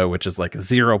shadow, which is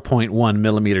 0.1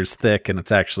 millimeters thick, and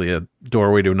it's actually a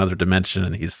doorway to another dimension,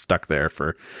 and he's stuck there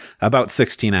for about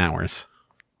 16 hours.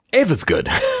 Ava's good.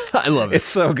 I love it. It's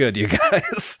so good, you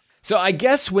guys. So I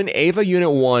guess when Eva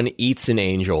Unit 1 eats an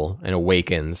angel and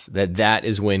awakens, that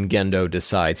is when Gendo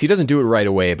decides. He doesn't do it right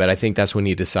away, but I think that's when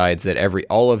he decides that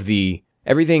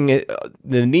everything,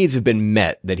 the needs have been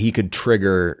met, that he could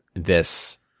trigger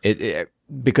this.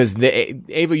 because the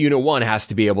Ava Unit 1 has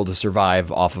to be able to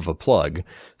survive off of a plug,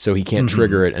 so he can't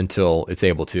trigger it until it's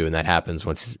able to, and that happens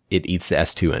once it eats the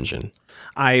S2 engine.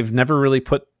 I've never really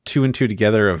put 2 and 2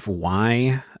 together of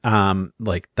why,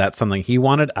 like that's something he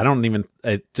wanted.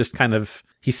 It just kind of,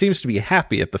 he seems to be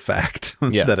happy at the fact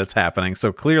that it's happening.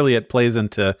 So clearly it plays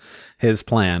into his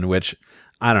plan, which,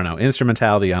 I don't know,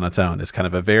 instrumentality on its own is kind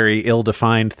of a very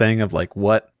ill-defined thing of like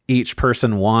what each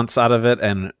person wants out of it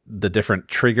and the different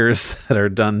triggers that are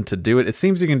done to do it. It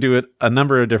seems you can do it a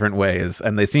number of different ways,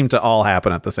 and they seem to all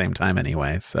happen at the same time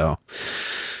anyway. So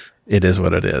it is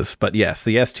what it is. But yes,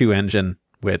 the S2 engine,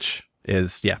 which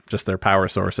is, just their power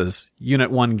sources.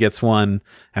 Unit 1 gets one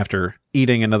after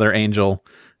eating another angel,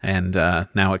 and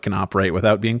now it can operate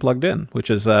without being plugged in, which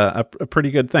is a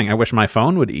pretty good thing. I wish my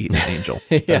phone would eat an angel.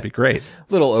 That'd be great.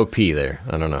 Little OP there.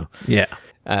 I don't know. Yeah.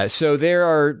 So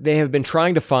they have been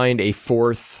trying to find a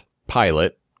fourth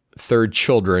pilot, fourth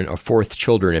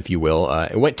children, if you will.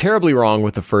 It went terribly wrong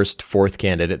with the fourth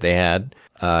candidate they had.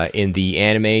 In the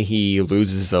anime, he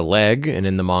loses a leg, and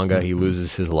in the manga, he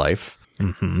loses his life.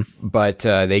 Mm-hmm. But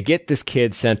they get this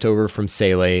kid sent over from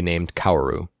Sele named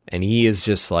Kaoru, and he is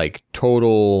just like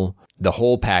the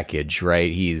whole package,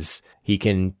 right? He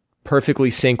can perfectly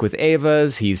sync with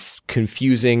Ava's. He's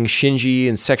confusing Shinji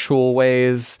in sexual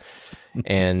ways,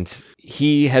 and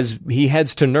he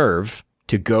heads to Nerve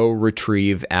to go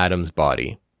retrieve Adam's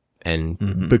body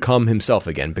and become himself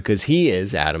again, because he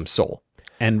is Adam's soul.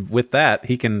 And with that,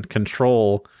 he can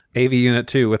control AV Unit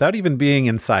 2 without even being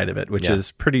inside of it, which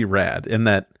is pretty rad, in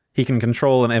that he can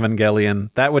control an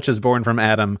Evangelion, that which is born from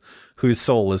Adam, whose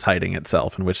soul is hiding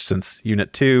itself, in which, since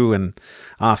Unit 2 and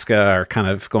Asuka are kind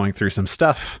of going through some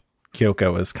stuff,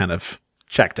 Kyoko is kind of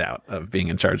checked out of being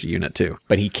in charge of Unit 2.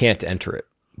 But he can't enter it,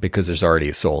 because there's already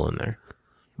a soul in there.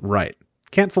 Right.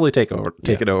 Can't fully take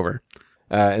it over.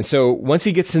 And so once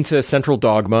he gets into Central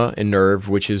Dogma and Nerve,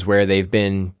 which is where they've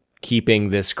been keeping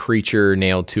this creature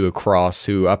nailed to a cross,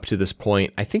 who up to this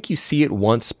point, I think you see it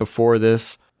once before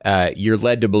this, you're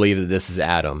led to believe that this is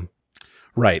Adam.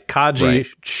 Right. Kaji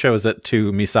shows it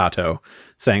to Misato,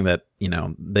 saying that,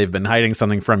 they've been hiding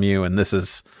something from you, and this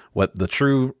is what the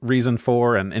true reason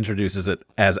for, and introduces it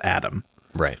as Adam.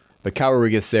 Right. But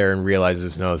Kaoru gets there and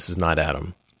realizes, no, this is not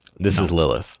Adam. This is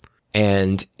Lilith.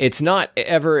 And it's not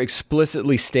ever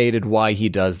explicitly stated why he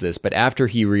does this, but after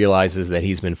he realizes that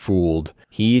he's been fooled,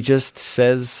 he just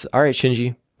says, all right,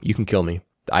 Shinji, you can kill me.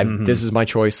 This is my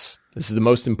choice. This is the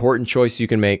most important choice you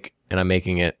can make, and I'm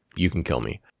making it. You can kill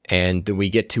me. And we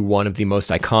get to one of the most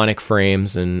iconic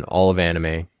frames in all of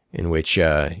anime, in which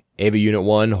Ava Unit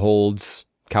 1 holds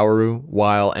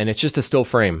Kaoru and it's just a still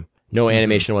frame. No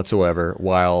animation whatsoever,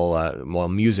 while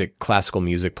classical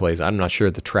music plays. I'm not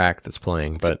sure the track that's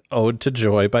playing, but it's Ode to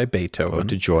Joy by Beethoven. Ode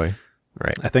to Joy,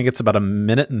 right. I think it's about 1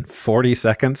 minute and 40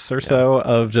 seconds or so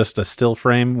of just a still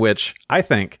frame, which I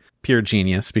think pure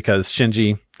genius, because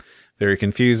Shinji, very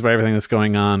confused by everything that's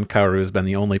going on. Kaoru has been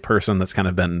the only person that's kind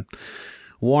of been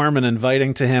warm and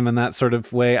inviting to him in that sort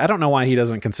of way. I don't know why he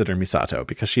doesn't consider Misato,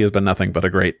 because she has been nothing but a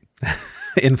great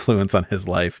influence on his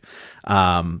life.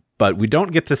 But we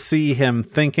don't get to see him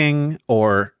thinking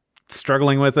or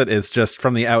struggling with it. It's just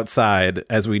from the outside,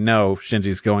 as we know,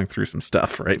 Shinji's going through some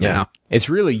stuff right now. It's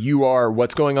really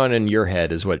what's going on in your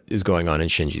head is what is going on in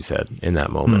Shinji's head in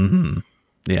that moment. Mm-hmm.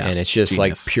 Yeah. And it's just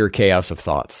like pure chaos of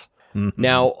thoughts. Mm-hmm.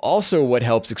 Now, also what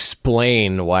helps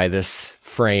explain why this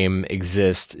frame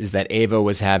exists is that Ava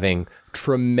was having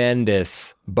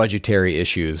tremendous budgetary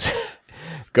issues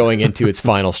going into its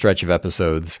final stretch of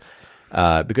episodes.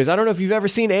 Because I don't know if you've ever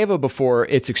seen Ava before.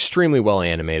 It's extremely well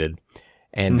animated,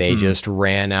 and they just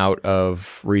ran out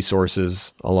of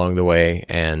resources along the way,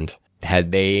 and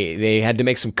they had to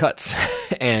make some cuts.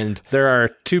 And there are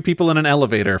 2 people in an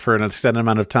elevator for an extended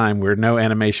amount of time where no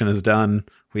animation is done.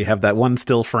 We have that one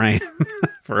still frame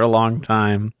for a long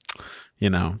time.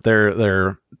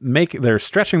 They're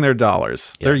stretching their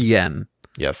dollars. Their yen.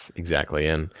 Yes, exactly.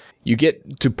 And you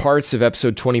get to parts of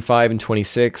episode 25 and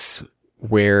 26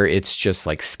 where it's just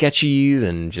like sketches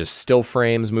and just still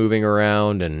frames moving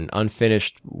around and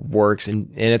unfinished works.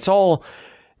 And it's all,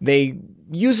 they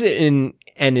use it in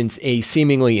a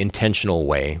seemingly intentional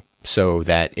way, so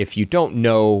that if you don't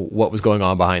know what was going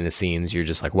on behind the scenes, you're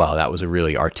just like, wow, that was a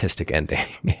really artistic ending.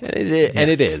 And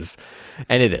it is.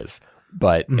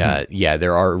 But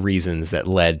there are reasons that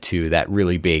led to that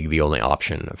really being the only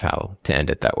option of how to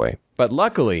end it that way. But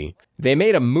luckily, they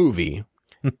made a movie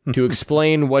to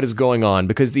explain what is going on,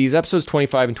 because these episodes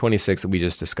 25 and 26 that we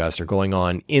just discussed are going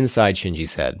on inside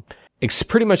Shinji's head.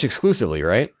 Pretty much exclusively,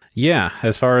 right? Yeah,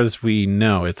 as far as we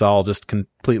know, it's all just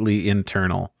completely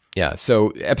internal. Yeah, so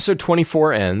episode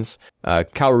 24 ends.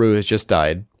 Kaoru has just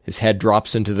died. His head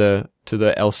drops into the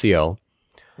LCL.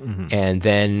 Mm-hmm. And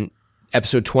then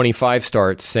episode 25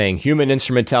 starts saying, human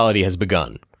instrumentality has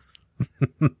begun.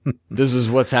 This is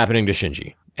what's happening to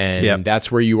Shinji. And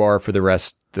that's where you are for the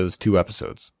rest of those 2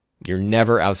 episodes. You're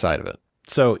never outside of it.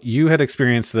 So you had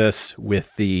experienced this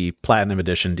with the Platinum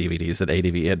Edition DVDs that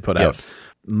ADV had put out.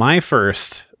 My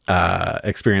first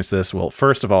experience this, well,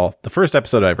 first of all, the first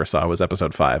episode I ever saw was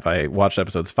episode 5. I watched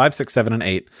episodes 5, 6, 7, and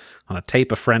 8 on a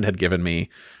tape a friend had given me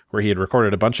where he had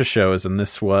recorded a bunch of shows, and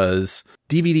this was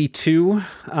DVD 2,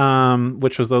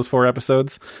 which was those 4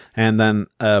 episodes. And then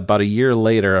about a year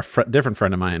later, a different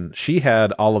friend of mine, she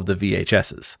had all of the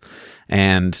VHSs.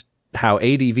 And how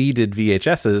ADV did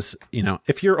VHSs, you know,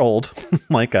 if you're old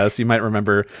like us, you might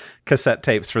remember cassette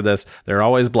tapes for this. They're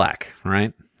always black,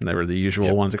 right? They were the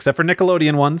usual ones, except for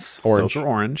Nickelodeon ones. Orange. Those were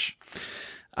orange.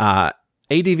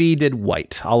 ADV did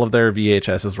white. All of their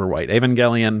VHSs were white.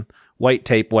 Evangelion, white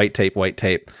tape, white tape, white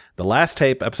tape. The last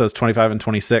tape, episodes 25 and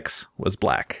 26, was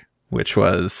black, which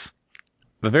was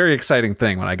a very exciting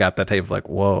thing when I got that tape. Like,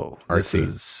 whoa, this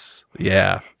is,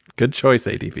 good choice,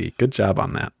 ADV. Good job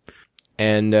on that.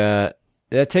 And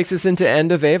that takes us into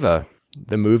End of Eva,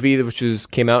 the movie, which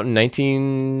came out in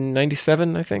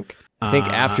 1997, I think. I think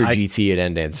after GT it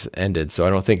ended, so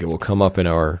I don't think it will come up in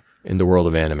the world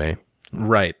of anime.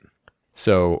 Right.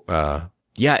 So,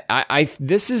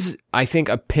 this is, I think,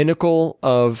 a pinnacle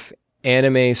of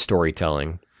anime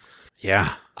storytelling.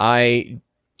 Yeah. On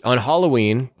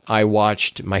Halloween, I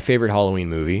watched my favorite Halloween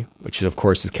movie, which of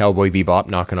course is Cowboy Bebop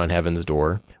Knocking on Heaven's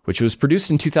Door, which was produced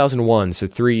in 2001, so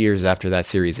 3 years after that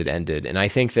series had ended. And I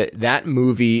think that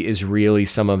movie is really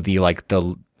some of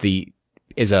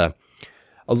is a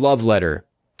love letter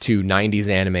to 90s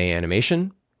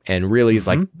animation, and really is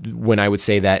like when I would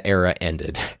say that era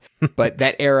ended. But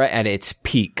that era at its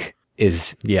peak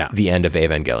is the end of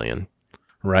Evangelion.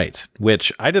 Right.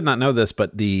 Which I did not know this,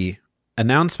 but the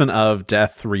announcement of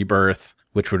Death Rebirth,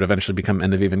 which would eventually become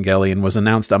End of Evangelion, was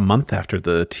announced a month after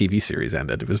the TV series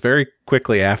ended. It was very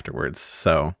quickly afterwards.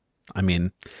 So, I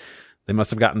mean, they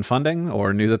must have gotten funding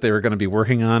or knew that they were going to be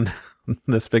working on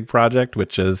this big project,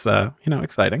 which is,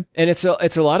 exciting. And it's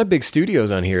a lot of big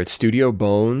studios on here. It's Studio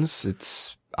Bones,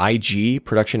 it's IG,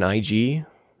 Production IG,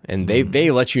 and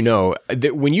they let you know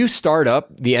that when you start up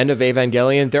the End of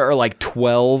Evangelion, there are like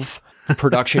 12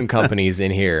 production companies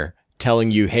in here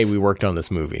telling you, hey, we worked on this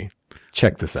movie.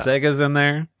 Check this out. Sega's in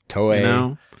there. Toei.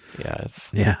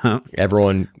 You know?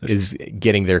 Everyone is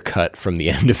getting their cut from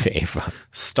the End of Eva.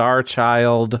 Star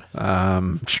Child.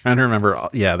 Trying to remember.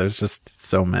 Yeah, there's just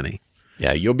so many.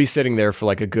 Yeah, you'll be sitting there for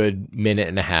like a good minute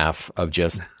and a half of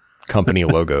just company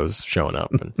logos showing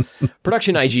up. And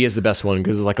Production IG is the best one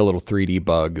because it's like a little 3D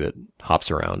bug that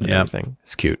hops around and everything.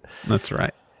 It's cute. That's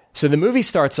right. So the movie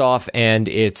starts off and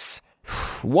it's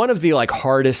one of the like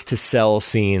hardest to sell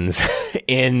scenes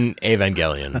in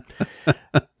Evangelion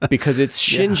because it's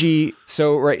Shinji. Yeah.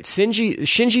 So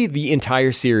Shinji, the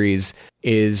entire series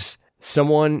is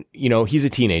someone, he's a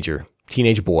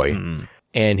teenage boy.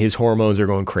 And his hormones are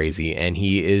going crazy, and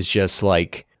he is just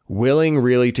like willing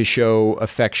really to show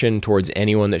affection towards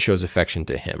anyone that shows affection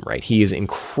to him, right? He is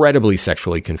incredibly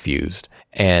sexually confused,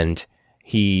 and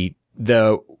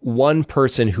the one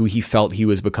person who he felt he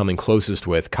was becoming closest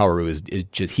with,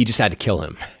 Kaoru, he just had to kill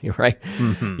him, right?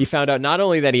 Mm-hmm. He found out not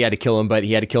only that he had to kill him, but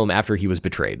he had to kill him after he was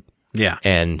betrayed. Yeah.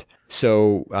 And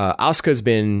so Asuka's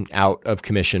been out of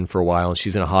commission for a while, and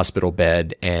she's in a hospital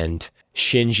bed, and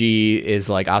Shinji is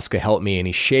like, Asuka, help me. And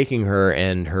he's shaking her,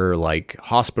 and her like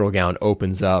hospital gown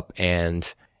opens up,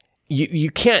 and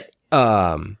you can't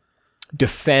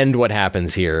defend what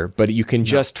happens here, but you can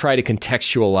just try to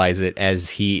contextualize it as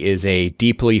he is a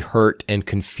deeply hurt and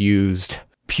confused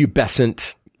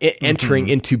pubescent, entering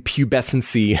into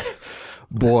pubescency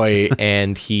boy,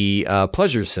 and he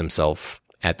pleasures himself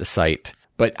at the sight.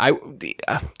 But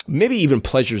maybe even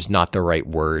pleasure's not the right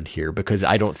word here, because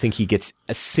I don't think he gets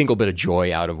a single bit of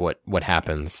joy out of what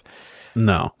happens.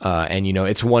 No. And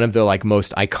it's one of the like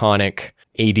most iconic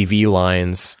ADV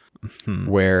lines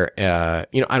where I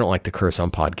don't like to curse on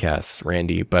podcasts,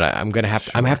 Randy, but I'm gonna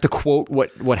have to quote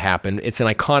what happened. It's an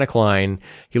iconic line.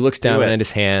 He looks down at his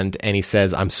hand and he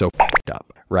says, "I'm so f***ed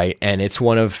up," right? And it's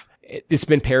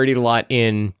been parodied a lot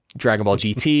in Dragon Ball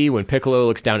GT when Piccolo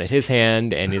looks down at his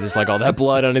hand and there's like all that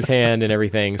blood on his hand and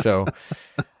everything. So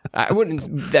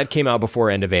that came out before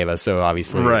End of Eva, so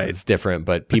obviously it's different,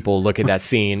 but people look at that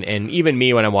scene, and even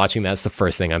me when I'm watching that's the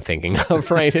first thing I'm thinking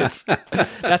of, right? That's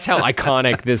how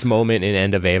iconic this moment in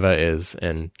End of Eva is.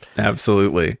 And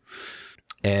absolutely.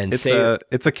 And it's a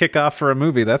kickoff for a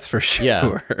movie, that's for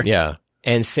sure. Yeah.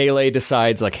 And Seele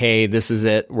decides like, hey, this is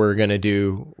it. We're going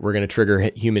to trigger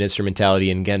human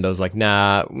instrumentality. And Gendo's like,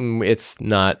 nah, it's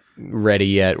not ready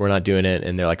yet. We're not doing it.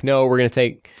 And they're like, no, we're going to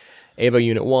take Eva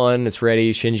Unit 1. It's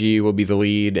ready. Shinji will be the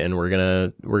lead and we're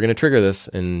going to trigger this.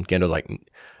 And Gendo's like,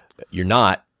 we're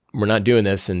not doing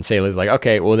this. And Sele's like,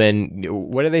 okay, well then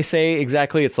what do they say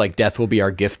exactly? It's like death will be our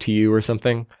gift to you or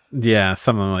something. Yeah,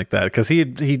 something like that. Because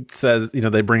he says,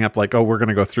 they bring up like, oh, we're going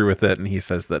to go through with it. And he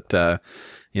says that,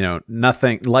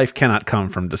 life cannot come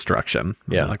from destruction.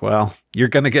 Yeah. Like, well, you're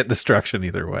going to get destruction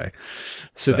either way.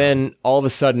 So then all of a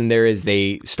sudden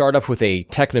they start off with a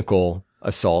technical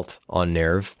assault on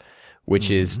Nerv,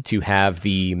 which is to have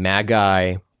the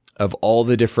Magi of all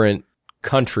the different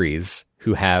countries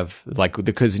who have, like,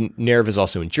 because Nerv is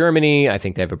also in Germany. I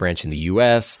think they have a branch in the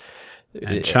US.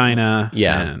 And China.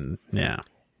 Yeah. And yeah.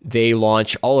 They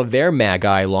launch, all of their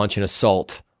Magi launch an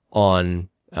assault on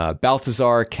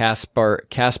Balthazar,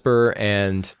 Casper,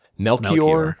 and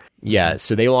Melchior. Yeah,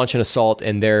 so they launch an assault,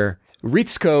 and they're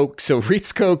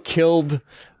Ritsuko killed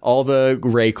all the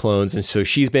Rey clones, and so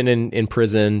she's been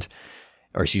imprisoned,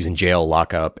 or she's in jail,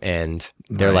 lockup, and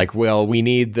they're like, well, we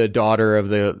need the daughter of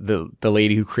the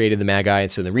lady who created the Magi,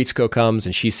 and so then Ritsuko comes,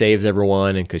 and she saves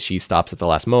everyone, and because she stops at the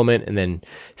last moment, and then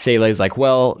Sele's like,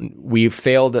 well, we've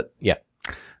failed at, yeah.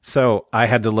 So I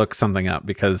had to look something up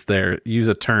because they use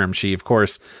a term. She, of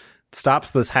course,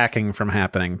 stops this hacking from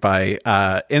happening by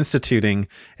instituting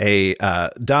a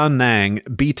Da Nang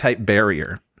B-type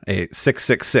barrier, a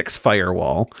 666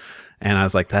 firewall. And I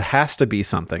was like, that has to be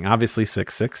something. Obviously,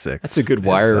 666. That's a good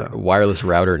wireless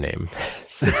router name.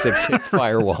 666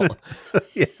 firewall.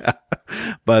 Yeah.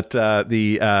 But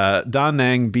the Da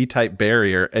Nang B-type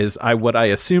barrier is what I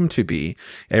assume to be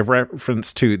a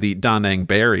reference to the Da Nang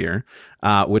barrier,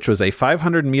 which was a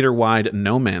 500-meter wide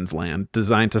no man's land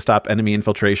designed to stop enemy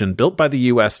infiltration built by the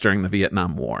U.S. during the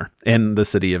Vietnam War in the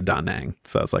city of Da Nang.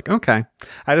 So I was like, okay.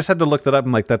 I just had to look that up.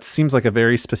 I'm like, that seems like a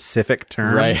very specific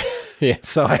term. Right. Yeah.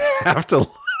 So I have to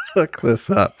look this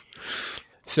up.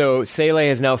 So Sele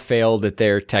has now failed at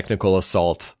their technical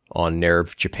assault on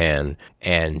Nerv Japan.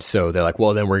 And so they're like,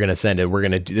 well, then we're going to send it.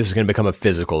 This is going to become a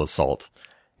physical assault.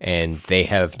 And they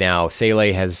have now,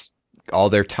 Sele has all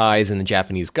their ties in the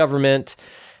Japanese government,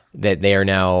 that they are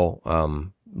now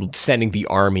sending the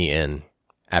army in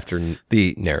after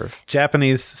the Nerv.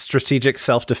 Japanese Strategic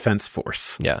Self-Defense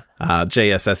Force. Yeah.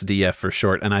 JSSDF for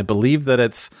short. And I believe that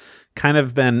it's kind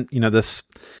of been, this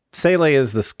Sele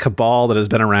is this cabal that has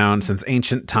been around since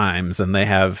ancient times, and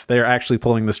they're actually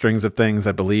pulling the strings of things.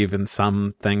 I believe in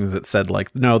some things that said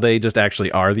like, no, they just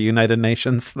actually are the United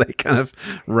Nations. They kind of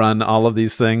run all of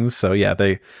these things. So yeah,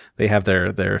 they have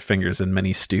their fingers in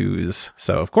many stews.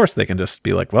 So of course they can just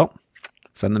be like, well,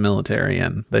 send the military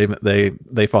in.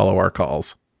 They follow our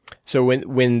calls. So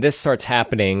when this starts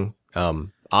happening,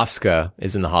 Asuka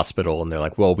is in the hospital, and they're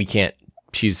like, well, we can't,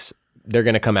 they're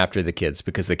going to come after the kids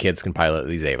because the kids can pilot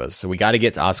these Evas. So we got to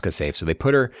get Asuka safe. So they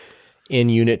put her in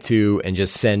Unit 2 and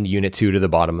just send Unit 2 to the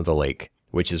bottom of the lake,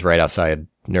 which is right outside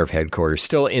Nerv headquarters,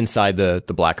 still inside the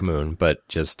Black Moon, but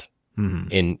just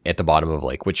at the bottom of the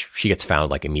lake, which she gets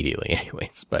found like immediately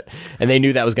anyways. And they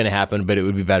knew that was going to happen, but it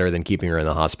would be better than keeping her in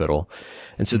the hospital.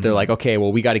 And so they're like, okay,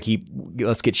 well,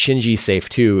 let's get Shinji safe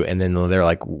too. And then they're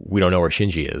like, we don't know where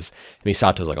Shinji is. And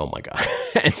Misato's like, oh my God.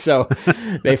 And so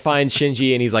they find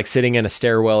Shinji, and he's like sitting in a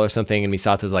stairwell or something. And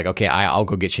Misato's like, okay, I'll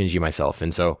go get Shinji myself.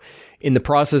 And so in the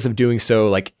process of doing so,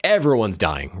 like, everyone's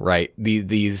dying, right?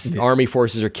 These army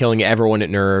forces are killing everyone at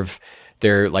Nerv.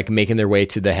 They're like making their way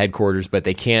to the headquarters, but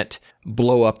they can't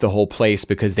blow up the whole place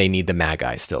because they need the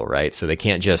Magi still, right? So they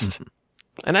can't just,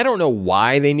 and I don't know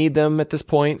why they need them at this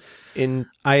point.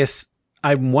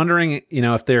 I'm wondering,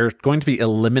 if they're going to be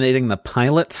eliminating the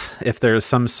pilots, if there's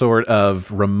some sort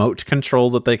of remote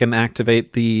control that they can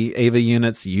activate the Eva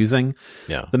units using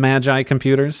the Magi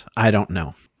computers. I don't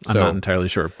know. I'm not entirely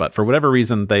sure, but for whatever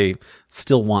reason, they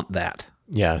still want that.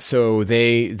 Yeah. So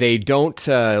they don't,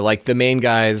 like the main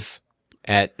guys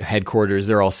at headquarters,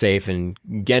 they're all safe, and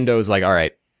Gendo's like, all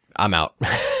right, I'm out.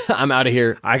 I'm out of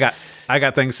here. I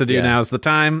got things to do. Now's the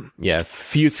time. Yeah.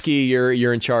 Futsuki,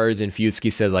 you're in charge, and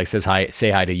Futsuki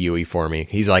say hi to Yui for me.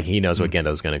 He's like, he knows what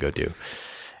Gendo's going to go do.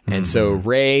 And so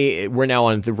we're now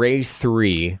on the Rei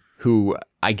 3, who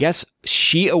I guess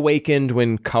she awakened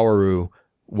when Kaworu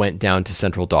went down to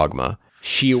Central Dogma.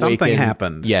 Something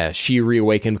happened. Yeah, she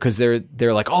reawakened because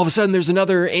they're like, all of a sudden there's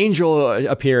another angel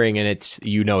appearing, and it's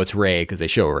Rei because they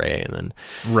show Rei, and then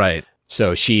right.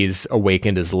 So she's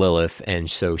awakened as Lilith, and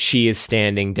so she is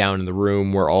standing down in the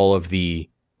room where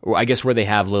where they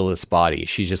have Lilith's body.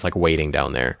 She's just like waiting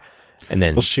down there, And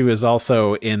then, well, she was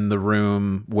also in the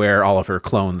room where all of her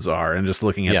clones are, and just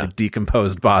looking at the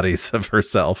decomposed bodies of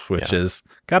herself, which is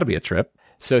got to be a trip.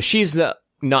 So she's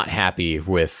not happy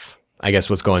with, I guess,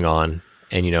 what's going on.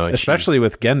 And, especially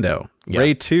with Gendo.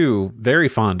 Rey, too, very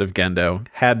fond of Gendo,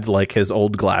 had like his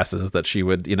old glasses that she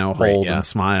would, hold and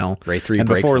smile. Rey 3 and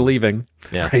breaks before him. Leaving,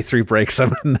 Rey 3 breaks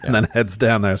him and then heads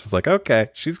down there. So it's like, okay,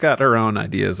 she's got her own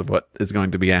ideas of what is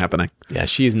going to be happening. Yeah,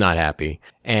 she's not happy.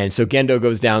 And so Gendo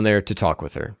goes down there to talk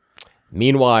with her.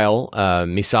 Meanwhile,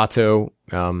 Misato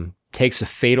takes a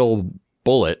fatal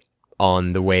bullet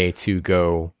on the way to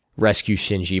go rescue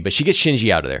Shinji, but she gets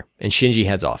Shinji out of there, and Shinji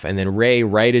heads off. And then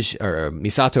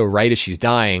Misato, right as she's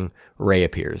dying, Rey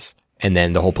appears, and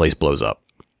then the whole place blows up.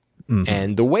 Mm-hmm.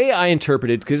 And the way I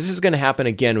interpreted, because this is going to happen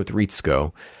again with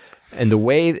Ritsuko, and the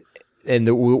way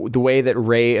that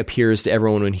Rey appears to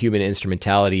everyone in human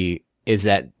instrumentality is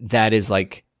that is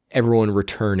like everyone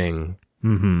returning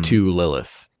to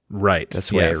Lilith. Right. That's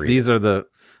the way I read these it. are the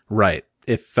right.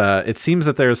 If it seems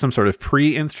that there is some sort of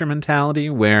pre-instrumentality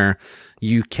where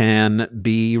you can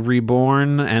be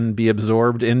reborn and be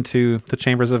absorbed into the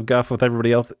chambers of Guff with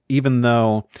everybody else, even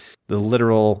though the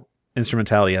literal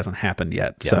instrumentality hasn't happened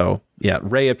yet. Yeah. So,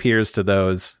 Rey appears to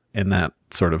those in that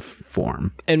sort of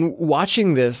form. And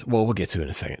watching this, well, we'll get to it in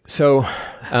a second. So,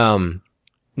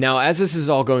 now as this is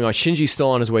all going on, Shinji's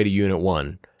still on his way to Unit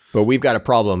 1, but we've got a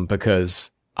problem because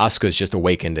Asuka's just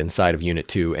awakened inside of Unit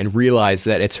 2 and realized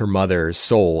that it's her mother's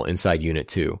soul inside Unit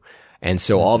 2. And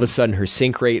so all of a sudden her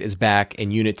sync rate is back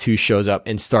and Unit 2 shows up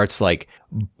and starts like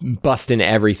busting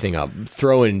everything up,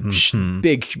 throwing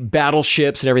big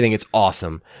battleships and everything. It's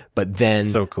awesome. But then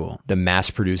so cool. The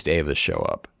mass-produced Evas show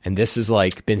up. And this is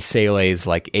like Ben Sale's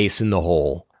like ace in the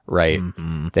hole, right?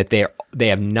 Mm-hmm. That they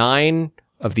have 9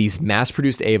 of these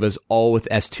mass-produced Evas, all with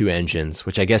S2 engines,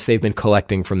 which I guess they've been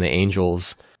collecting from the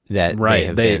Angels that they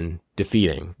have been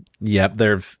defeating. Yep.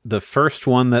 They're the first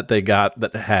one that they got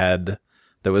that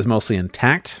was mostly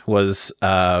intact was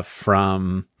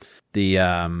from the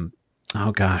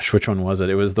oh gosh, which one was it?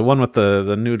 It was the one with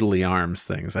the noodly arms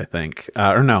things, I think.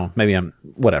 Or no, maybe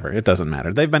whatever. It doesn't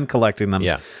matter. They've been collecting them.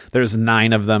 Yeah. There's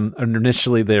 9 of them.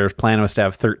 Initially, their plan was to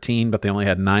have 13, but they only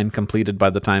had 9 completed by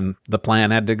the time the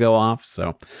plan had to go off.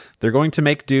 So they're going to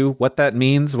make do. What that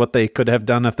means, what they could have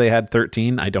done if they had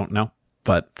 13, I don't know.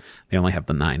 But they only have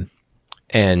the 9.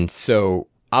 And so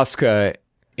Asuka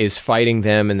is fighting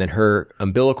them, and then her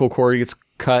umbilical cord gets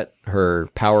cut, her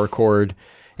power cord,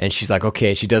 and she's like,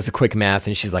 okay, she does the quick math,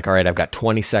 and she's like, all right, I've got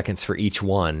 20 seconds for each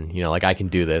one, like I can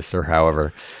do this, or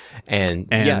however. And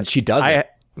yeah, she does it.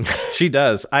 She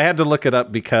does. I had to look it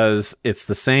up because it's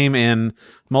the same in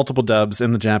multiple dubs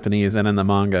in the Japanese and in the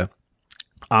manga.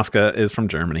 Asuka is from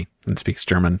Germany and speaks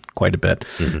German quite a bit.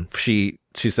 Mm-hmm.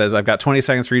 She says, I've got 20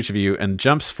 seconds for each of you, and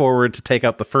jumps forward to take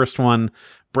out the first one,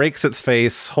 breaks its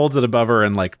face, holds it above her,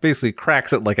 and like basically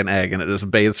cracks it like an egg, and it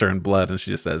just bathes her in blood. And she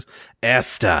just says,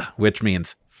 Esta, which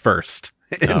means first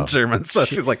in German. So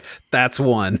she's like, that's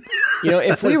one.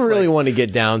 If we really want to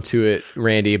get down to it,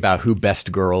 Randy, about who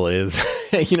best girl is,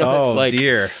 it's like,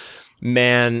 dear.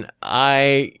 Man,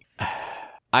 I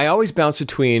always bounce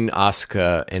between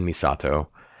Asuka and Misato,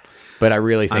 but I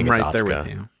really think it's Asuka. There with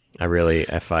you. I really,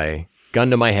 if I gun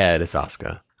to my head, it's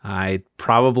Asuka. I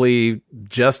probably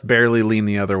just barely lean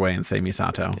the other way and say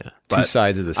Misato. Yeah. Two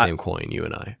sides of the same coin, you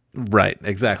and I. Right,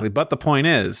 exactly. But the point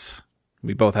is,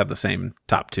 we both have the same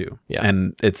top 2. Yeah.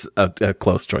 And it's a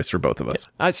close choice for both of us.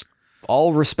 Yeah.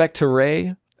 All respect to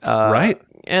Rey. Right.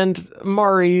 And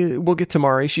Mari, we'll get to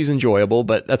Mari. She's enjoyable,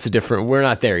 but we're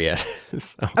not there yet.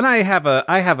 So. And I have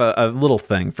a little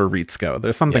thing for Ritsuko.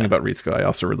 There's something about Ritsuko I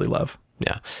also really love.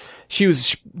 Yeah. She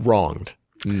was wronged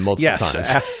multiple times.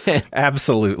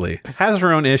 Absolutely. Has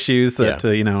her own issues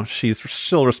that, she's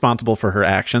still responsible for her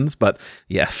actions, but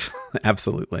yes,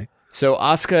 absolutely. So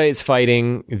Asuka is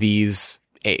fighting these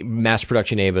mass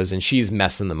production Evas, and she's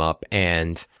messing them up,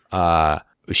 and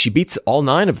she beats all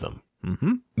 9 of them.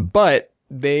 Mm-hmm. But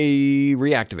they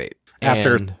reactivate.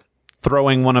 After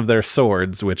throwing one of their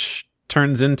swords, which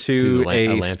turns into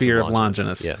a Spear of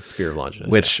Longinus. Yeah, Spear of Longinus.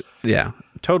 Which,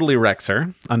 totally wrecks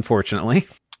her, unfortunately.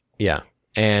 Yeah.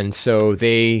 And so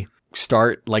they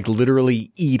start like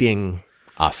literally eating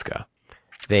Asuka.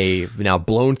 They've now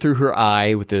blown through her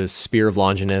eye with the Spear of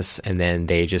Longinus, and then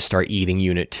they just start eating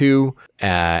Unit 2,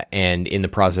 and in the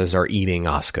process are eating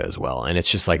Asuka as well. And it's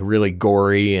just like really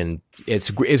gory, and it's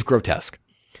grotesque.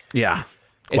 Yeah.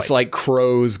 It's like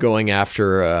crows going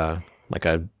after like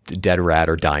a dead rat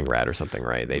or dying rat or something,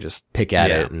 right? They just pick at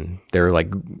it, and they're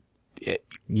like...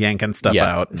 yanking stuff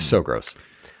out. So gross.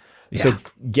 Yeah. So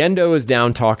Gendo is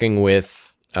down talking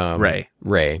with Rey.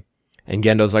 And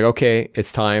Gendo's like, okay,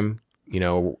 it's time.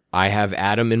 I have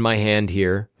Adam in my hand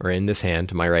here, or in this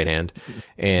hand, my right hand,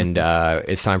 and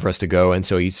it's time for us to go. And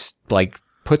so he's like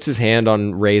puts his hand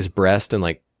on Rey's breast and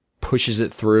like pushes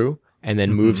it through, and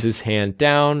then moves his hand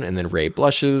down, and then Rey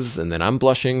blushes, and then I'm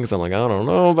blushing because I'm like, I don't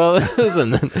know about this.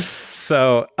 And then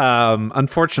so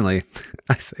unfortunately,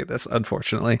 I say this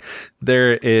unfortunately,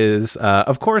 there is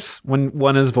of course when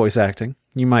one is voice acting,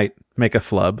 you might make a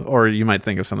flub, or you might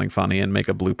think of something funny and make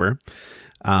a blooper.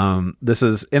 This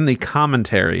is in the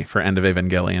commentary for End of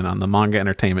Evangelion on the Manga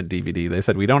Entertainment DVD. They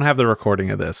said, we don't have the recording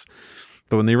of this,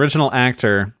 but when the original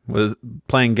actor was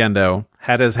playing Gendo,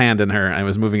 had his hand in her and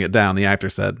was moving it down, the actor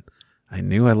said, I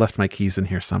knew I left my keys in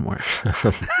here somewhere.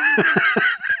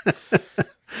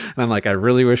 And I'm like, I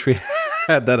really wish we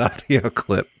had that audio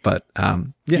clip, but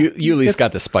you at least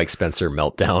got the Spike Spencer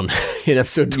meltdown in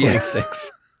episode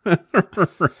 26. Yeah.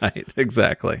 Right,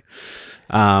 exactly.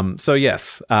 So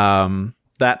yes,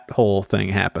 that whole thing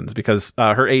happens because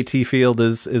her AT field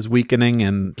is weakening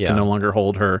and can no longer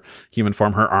hold her human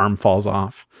form. Her arm falls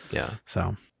off. Yeah.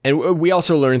 So, and we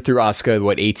also learned through Asuka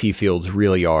what AT fields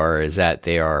really are, is that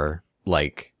they are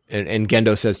like, and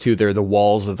Gendo says too, they're the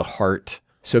walls of the heart.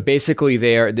 So basically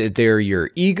they're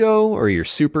your ego or your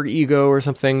super ego or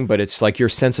something, but it's like your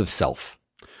sense of self.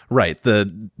 Right.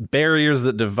 The barriers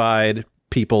that divide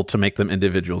people to make them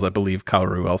individuals. I believe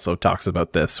Kaoru also talks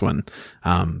about this when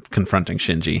confronting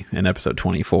Shinji in episode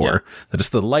 24, that it's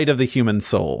the light of the human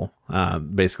soul,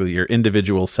 basically your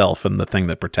individual self and the thing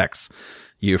that protects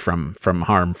you from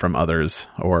harm from others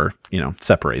or,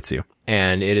 separates you.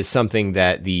 And it is something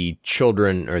that the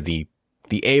children or the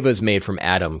Evas made from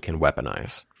Adam can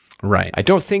weaponize. Right. I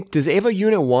don't think, does Eva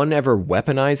Unit 1 ever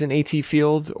weaponize an AT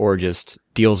field or just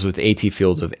deals with AT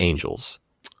fields of angels?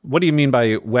 What do you mean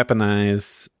by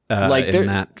weaponize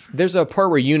that? There's a part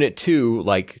where Unit 2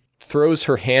 like throws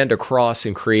her hand across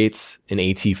and creates an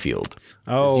AT field.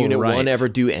 Oh, does Unit right. 1 ever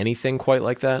do anything quite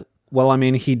like that? Well, I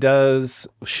mean, he does.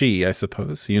 I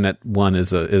suppose. Unit 1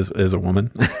 is a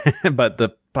woman, but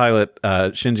the pilot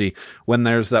Shinji, when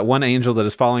there's that one angel that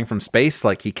is falling from space,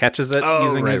 like he catches it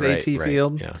using his AT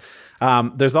field. Yeah.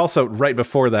 There's also right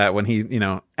before that when he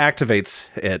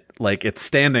activates it, like it's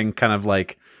standing kind of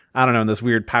like, I don't know, in this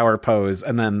weird power pose,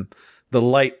 and then the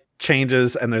light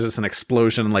changes and there's just an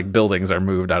explosion and like buildings are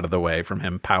moved out of the way from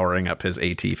him powering up his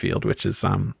AT field, which is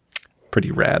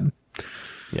pretty rad.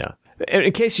 Yeah.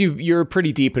 In case you're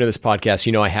pretty deep into this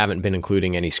podcast, I haven't been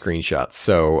including any screenshots.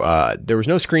 So there was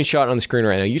no screenshot on the screen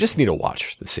right now. You just need to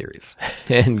watch the series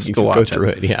and you just go through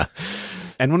it. Yeah.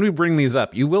 And when we bring these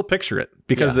up, you will picture it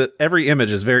because every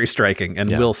image is very striking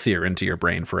and will sear into your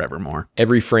brain forevermore.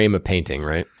 Every frame a painting,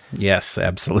 right? Yes,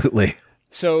 absolutely.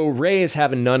 So Rey is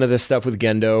having none of this stuff with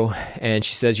Gendo, and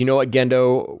she says, you know what,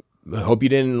 Gendo, I hope you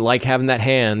didn't like having that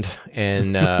hand.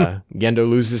 And Gendo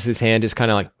loses his hand, just kind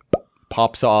of like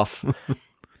pops off.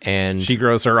 And she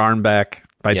grows her arm back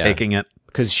by taking it.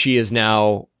 Because she is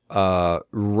now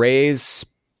Rey's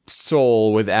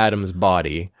soul with Adam's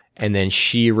body, and then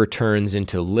she returns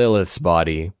into Lilith's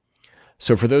body.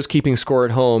 So for those keeping score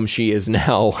at home, she is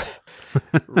now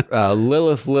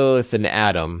Lilith, and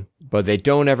Adam, but they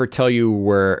don't ever tell you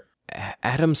where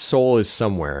Adam's soul is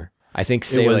somewhere. I think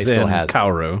Seele still has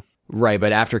Kaoru. Right,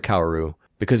 but after Kaoru,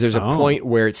 because there's a point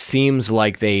where it seems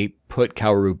like they put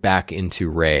Kaoru back into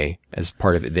Rey as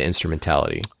part of the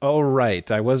instrumentality. Oh,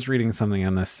 right. I was reading something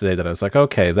on this today that I was like,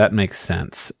 okay, that makes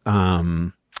sense.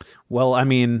 Well, I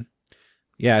mean,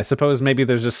 yeah, I suppose maybe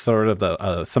there's just sort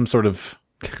of some sort of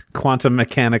quantum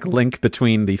mechanic link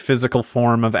between the physical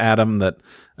form of Adam that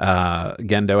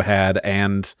Gendo had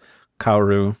and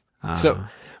Kaoru. So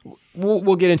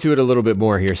we'll get into it a little bit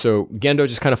more here. So Gendo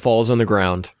just kind of falls on the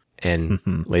ground and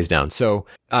lays down. So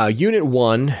Unit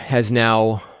 1 has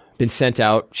now been sent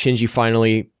out. Shinji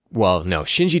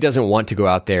Shinji doesn't want to go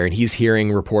out there, and he's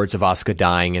hearing reports of Asuka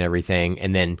dying and everything.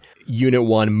 And then Unit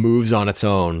 1 moves on its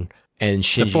own, and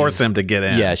Shinji to force him to get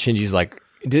in. Yeah, Shinji's like,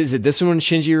 is it this one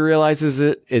Shinji realizes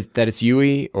that it's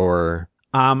Yui, or?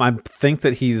 I think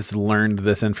that he's learned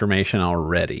this information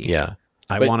already. Yeah.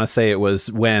 I want to say it was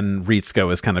when Ritsuko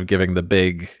was kind of giving the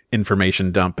big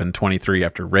information dump in 23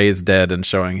 after Rey's dead and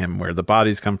showing him where the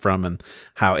bodies come from and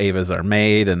how Evas are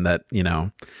made and that,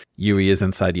 Yui is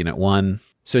inside Unit 1.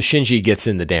 So Shinji gets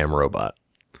in the damn robot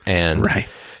and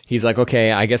he's like,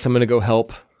 okay, I guess I'm going to go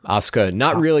help Asuka,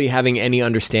 not really having any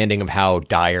understanding of how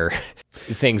dire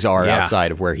things are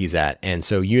outside of where he's at. And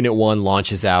so Unit 1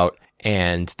 launches out,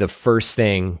 and the first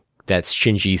thing that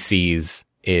Shinji sees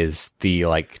is the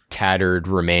tattered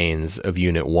remains of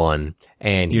Unit 1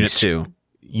 and Unit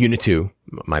 2,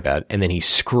 my bad. And then he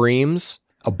screams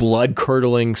a blood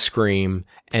curdling scream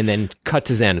and then cut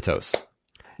to Xanatos.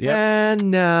 Yep.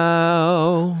 And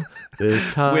now the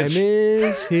time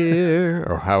is here,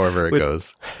 or however it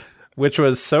goes. Which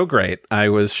was so great. I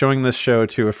was showing this show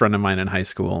to a friend of mine in high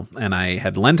school, and I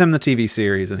had lent him the TV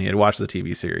series, and he had watched the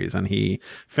TV series, and he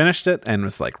finished it and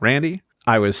was like, Randy,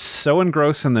 I was so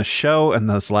engrossed in the show, and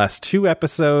those last 2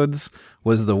 episodes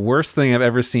was the worst thing I've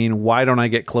ever seen. Why don't I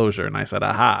get closure? And I said,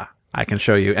 aha, I can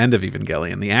show you End of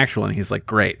Evangelion, the actual. And he's like,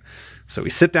 great. So we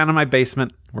sit down in my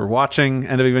basement. We're watching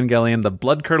End of Evangelion, the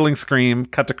blood-curdling scream,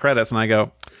 cut to credits, and I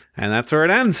go, and that's where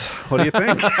it ends. What do you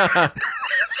think?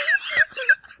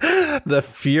 The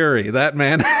fury that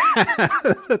man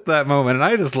at that moment, and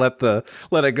I just let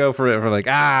it go for it. For like,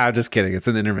 just kidding. It's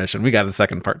an intermission. We got the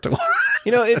second part to watch.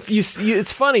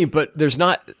 It's funny, but there's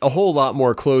not a whole lot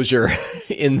more closure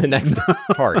in the next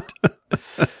part.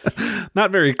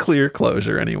 Not very clear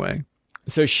closure, anyway.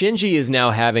 So Shinji is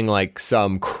now having like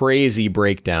some crazy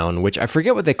breakdown, which I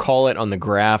forget what they call it on the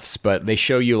graphs, but they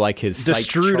show you like his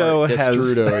Destrudo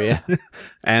yeah.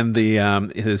 And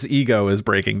his ego is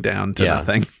breaking down to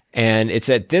nothing. And it's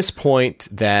at this point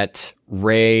that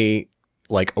Rei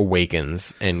like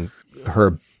awakens, and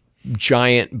her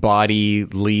giant body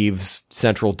leaves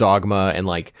Central Dogma, and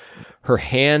like her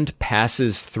hand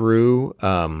passes through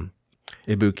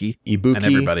Ibuki and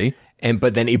everybody.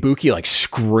 But then Ibuki like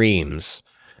screams,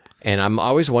 and I'm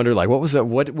always wondered like what was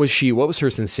her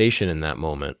sensation in that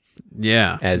moment?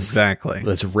 Yeah, exactly.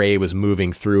 As Rei was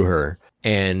moving through her,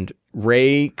 and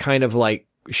Rei kind of like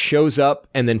shows up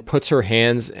and then puts her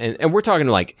hands, and we're talking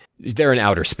like they're in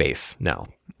outer space now,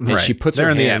 and she puts they're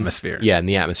her in hands, the atmosphere. Yeah, in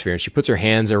the atmosphere, and she puts her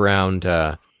hands around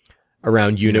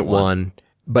Unit 1.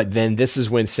 But then this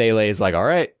is when Seele is like, all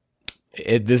right,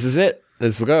 this is it.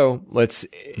 Let's go. Let's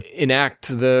enact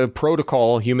the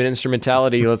protocol, human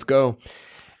instrumentality. Let's go.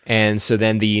 And so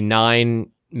then the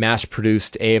 9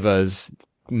 mass-produced Evas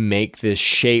make this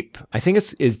shape. I think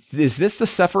is this the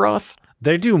Sephiroth?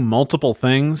 They do multiple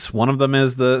things. One of them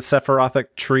is the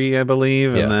Sephirothic tree, I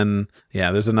believe. Yeah. And then,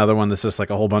 there's another one that's just like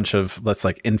a whole bunch of, that's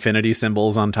like infinity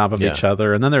symbols on top of each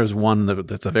other. And then there's one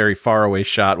that's a very far away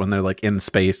shot when they're like in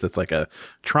space. That's like a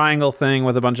triangle thing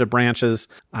with a bunch of branches.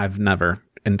 I've never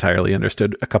entirely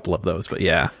understood a couple of those, but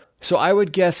yeah. So I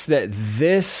would guess that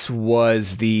this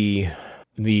was the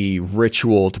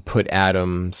ritual to put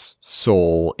Adam's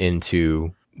soul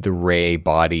into the Rei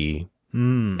body,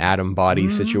 Adam body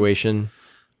situation.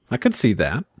 I could see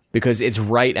that. Because it's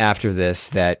right after this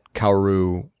that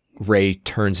Rei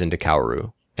turns into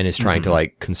Kaoru and is trying to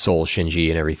like console Shinji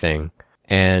and everything.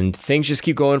 And things just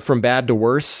keep going from bad to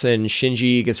worse, and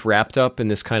Shinji gets wrapped up in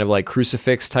this kind of like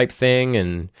crucifix type thing,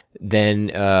 and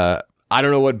then I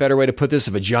don't know what better way to put this.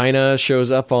 A vagina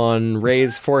shows up on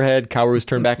Rei's forehead. Kaoru's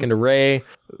turned back into Rei.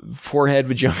 Forehead,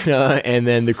 vagina, and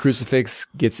then the crucifix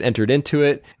gets entered into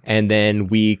it. And then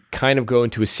we kind of go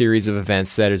into a series of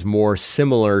events that is more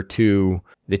similar to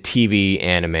the TV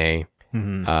anime.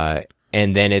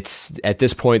 And then it's at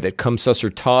this point that Come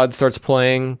Susser Todd starts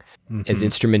playing as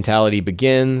instrumentality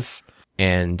begins,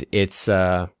 and it's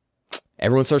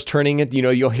everyone starts turning it.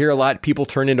 You'll hear a lot. People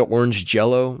turn into orange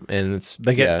jello, and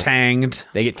they get tanged.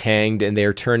 They get tanged, and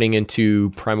they're turning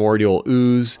into primordial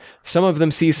ooze. Some of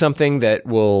them see something that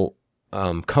will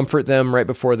comfort them right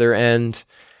before their end.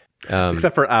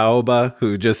 Except for Aoba,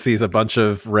 who just sees a bunch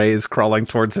of Reis crawling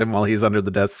towards him while he's under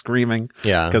the desk screaming.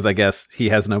 Yeah, because I guess he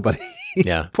has nobody.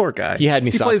 Yeah, poor guy. He had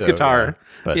Misato. He plays guitar.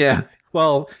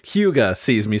 Well, Hyuga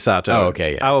sees Misato. Oh,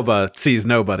 okay. Yeah. Aoba sees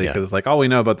nobody because like all we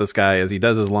know about this guy is he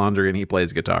does his laundry and he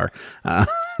plays guitar.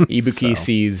 Ibuki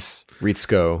sees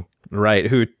Ritsuko, right?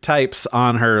 Who types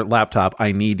on her laptop,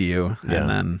 "I need you,"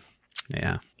 and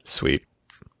then sweet.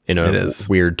 In a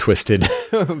weird, twisted,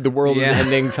 the world is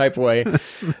ending type way.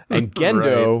 And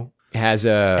Gendo has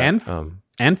a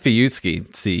and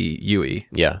Fuyutsuki see Yui.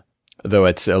 Yeah. Though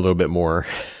it's a little bit more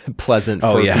pleasant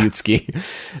for Fuyutsuki.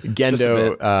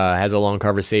 Gendo has a long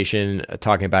conversation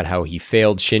talking about how he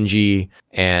failed Shinji,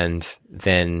 and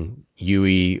then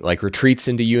Yui like retreats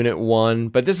into Unit 1.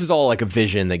 But this is all like a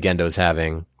vision that Gendo's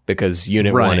having because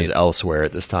Unit 1 is elsewhere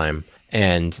at this time.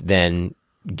 And then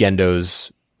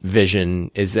Gendo's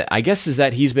vision is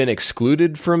that he's been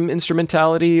excluded from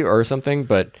instrumentality or something,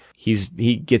 but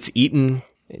he gets eaten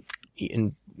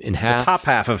in half. The top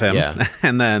half of him. Yeah.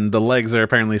 And then the legs are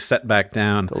apparently set back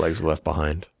down. The legs are left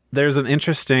behind. There's an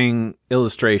interesting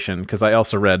illustration, because I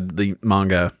also read the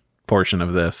manga portion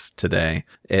of this today,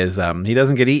 is he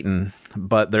doesn't get eaten,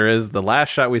 but there is the last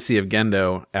shot we see of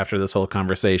Gendo after this whole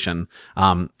conversation.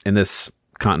 In this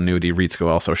continuity, Ritsuko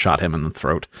also shot him in the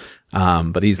throat.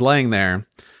 But he's laying there,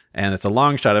 and it's a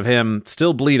long shot of him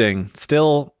still bleeding,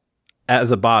 still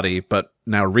as a body, but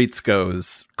now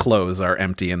Ritsuko's clothes are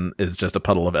empty and is just a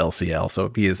puddle of LCL.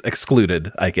 So he is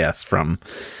excluded, I guess, from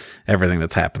everything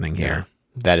that's happening here.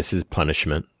 That is his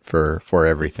punishment for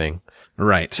everything.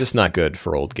 Right. It's just not good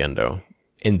for old Gendo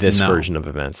in this version of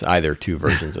events, either two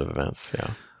versions of events.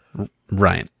 Yeah.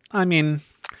 Right. I mean,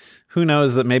 who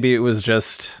knows that maybe it was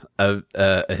just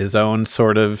his own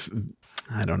sort of,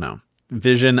 I don't know,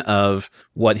 vision of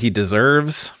what he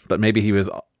deserves, but maybe he was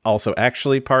also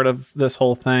actually part of this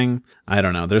whole thing. I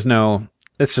don't know.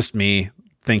 It's just me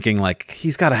thinking like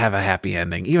he's got to have a happy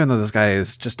ending, even though this guy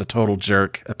is just a total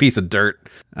jerk, a piece of dirt.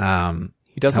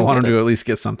 He doesn't. I want him to at least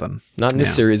get something. Not in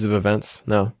this series of events.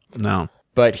 No.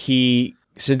 But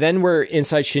so then we're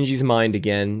inside Shinji's mind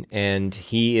again, and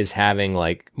he is having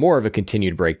like more of a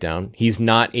continued breakdown. He's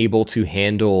not able to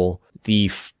handle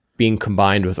being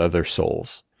combined with other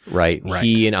souls. Right.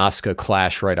 He and Asuka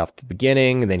clash right off the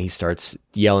beginning, and then he starts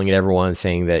yelling at everyone,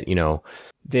 saying that,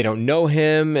 they don't know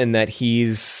him and that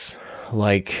he's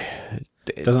like...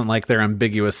 doesn't like their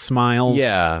ambiguous smiles.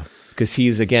 Yeah, because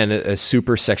he's, again, a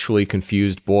super sexually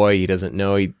confused boy. He doesn't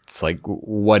know. It's like,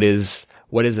 what is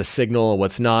a signal,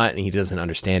 what's not, and he doesn't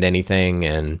understand anything.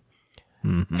 And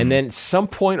then at some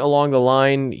point along the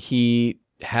line, he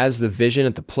has the vision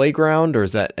at the playground, or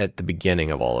is that at the beginning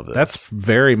of all of this? That's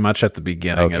very much at the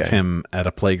beginning of him at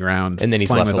a playground, and then he's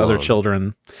playing left with alone. other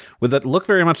children with that look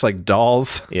very much like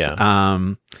dolls. Yeah.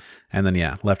 And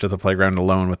then left at the playground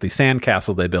alone with the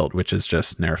sandcastle they built, which is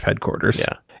just Nerf headquarters.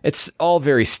 Yeah. It's all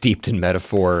very steeped in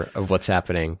metaphor of what's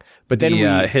happening. But then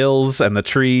the hills and the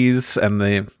trees and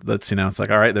it's like,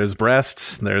 all right, there's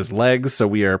breasts, there's legs, so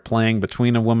we are playing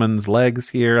between a woman's legs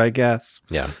here, I guess.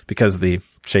 Yeah. Because the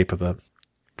shape of the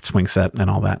swing set and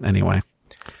all that anyway.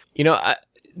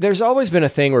 There's always been a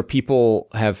thing where people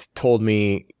have told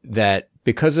me that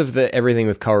because of everything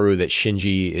with Kaoru, that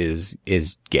Shinji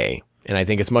is gay. And I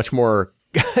think it's much more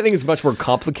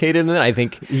complicated than that. I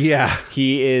think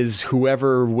he is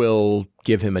whoever will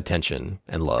give him attention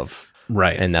and love.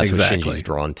 Right. And that's what Shinji's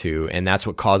drawn to. And that's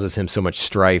what causes him so much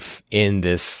strife in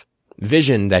this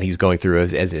vision that he's going through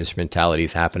as instrumentality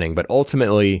is happening. But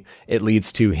ultimately, it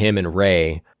leads to him and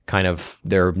Rei kind of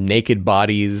their naked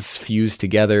bodies fused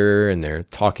together, and they're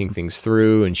talking things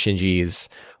through, and Shinji's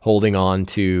holding on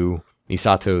to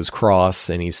Misato's cross,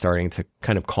 and he's starting to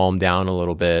kind of calm down a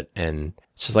little bit. And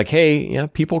it's just like, hey,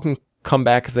 people can come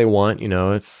back if they want.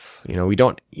 It's, you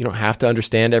don't have to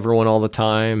understand everyone all the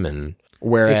time. And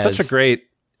whereas it's such a great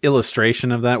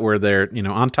illustration of that, where they're,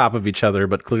 on top of each other,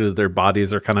 but clearly their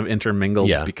bodies are kind of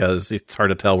intermingled because it's hard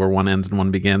to tell where one ends and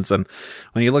one begins. And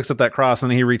when he looks at that cross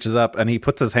and he reaches up and he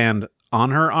puts his hand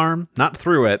on her arm, not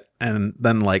through it, and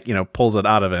then pulls it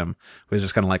out of him, was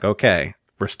just kind of like, okay,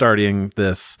 we're starting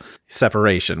this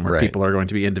separation where people are going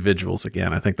to be individuals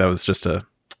again. I think that was just a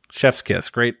chef's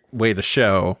kiss. Great way to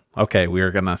show, okay, we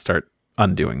are going to start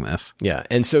undoing this. Yeah.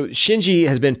 And so Shinji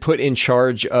has been put in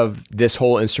charge of this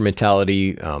whole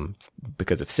instrumentality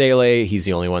because of Seele. He's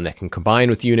the only one that can combine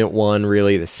with Unit 1,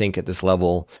 really, to sync at this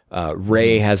level.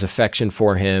 Rei has affection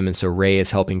for him, and so Rei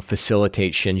is helping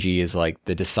facilitate Shinji as like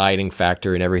the deciding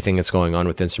factor in everything that's going on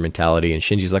with instrumentality. And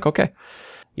Shinji's like, okay,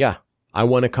 yeah, I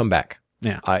want to come back.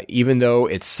 Yeah. Even though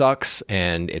it sucks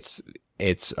and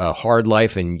it's a hard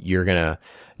life and you're going to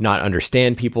not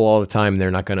understand people all the time,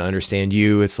 they're not going to understand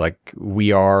you. It's like,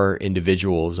 we are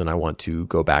individuals, and I want to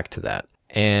go back to that.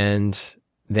 And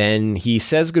then he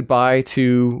says goodbye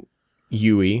to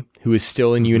Yui, who is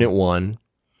still in Unit 1.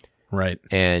 Right.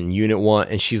 And Unit 1,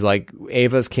 and she's like,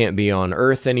 Ava's can't be on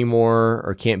Earth anymore,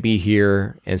 or can't be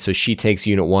here. And so she takes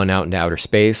Unit 1 out into outer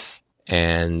space,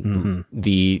 and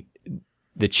the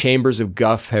chambers of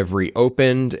Guff have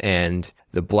reopened, and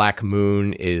the Black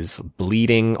Moon is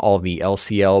bleeding all the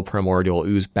LCL primordial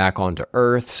ooze back onto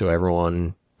Earth, so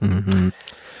everyone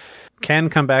can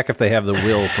come back if they have the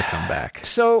will to come back.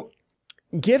 So,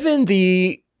 given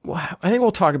I think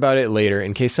we'll talk about it later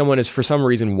in case someone is for some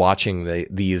reason watching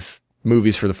these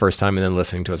movies for the first time and then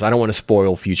listening to us. I don't want to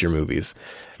spoil future movies.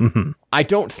 I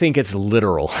don't think it's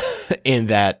literal in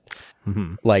that,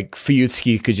 like,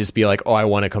 Fuyutsuki could just be like, oh, I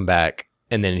want to come back.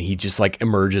 And then he just like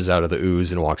emerges out of the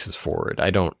ooze and walks us forward.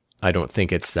 I don't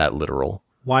think it's that literal.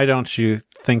 Why don't you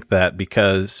think that?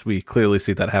 Because we clearly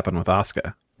see that happen with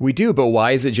Asuka. We do, but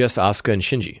why is it just Asuka and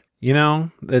Shinji?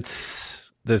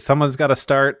 Someone's got to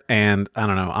start, and I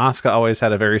don't know. Asuka always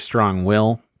had a very strong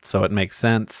will, so it makes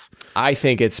sense. I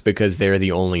think it's because they're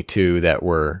the only two that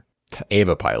were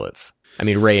Ava pilots. I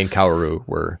mean, Rei and Kaoru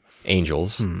were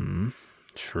angels.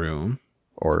 True.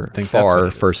 Or far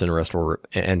first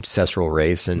ancestral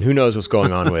race, and who knows what's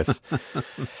going on with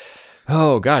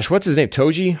Oh gosh, what's his name?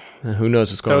 Toji? Who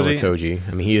knows what's going on with Toji?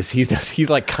 I mean, he's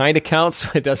like kind of counts,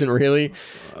 but it doesn't really.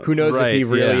 Who knows if he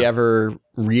really ever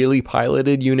really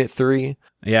piloted Unit 3?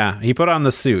 Yeah, he put on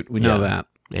the suit. We know that,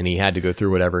 and he had to go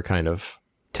through whatever kind of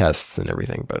tests and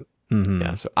everything. But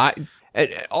yeah, so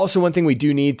also one thing we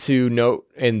do need to note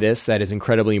in this that is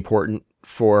incredibly important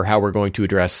for how we're going to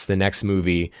address the next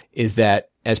movie is that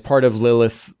as part of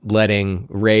Lilith letting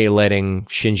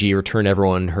Shinji return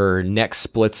everyone, her neck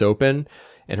splits open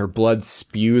and her blood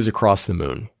spews across the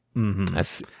moon. Mm-hmm.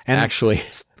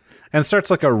 And starts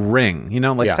like a ring,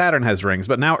 Saturn has rings,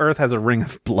 but now Earth has a ring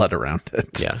of blood around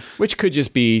it. Yeah, which could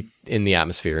just be in the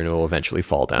atmosphere and it will eventually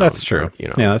fall down. That's true. Or,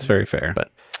 yeah, that's very fair.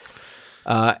 But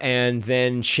and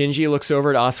then Shinji looks over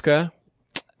at Asuka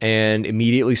and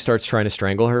immediately starts trying to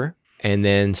strangle her, and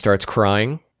then starts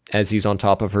crying as he's on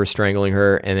top of her, strangling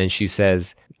her, and then she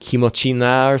says "kimochi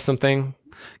na" or something.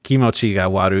 Kimochi ga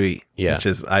warui. Yeah, which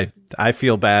is I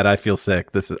feel bad. I feel sick.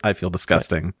 I feel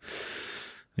disgusting.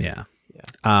 Yeah.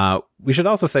 We should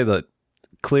also say that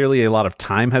clearly a lot of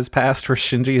time has passed where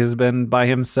Shinji has been by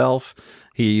himself.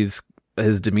 His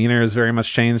demeanor has very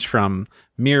much changed from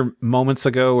mere moments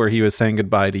ago where he was saying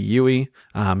goodbye to Yui.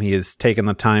 He has taken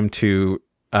the time to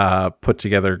put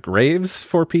together graves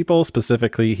for people.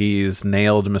 Specifically, he's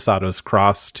nailed Misato's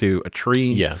cross to a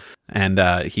tree. Yeah. And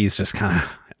he's just kind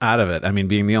of out of it. I mean,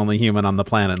 being the only human on the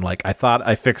planet, like, I thought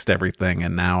I fixed everything,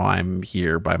 and now I'm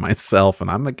here by myself, and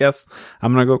I'm going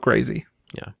to go crazy.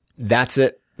 Yeah. That's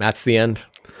it. That's the end.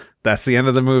 That's the end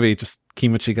of the movie. Just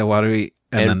Kimochi ga warui.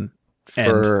 And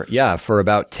then for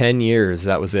about 10 years,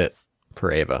 that was it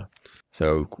for Eva.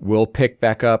 So we'll pick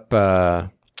back up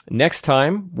next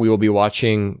time. We will be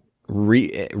watching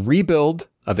Rebuild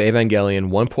of Evangelion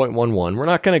 1.11. We're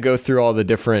not going to go through all the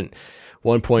different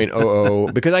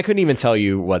 1.00 because I couldn't even tell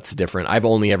you what's different. I've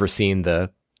only ever seen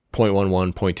the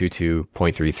 0.11, 0.22,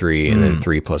 0.33, and then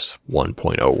 3 plus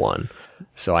 1.01.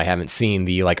 So I haven't seen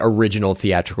the original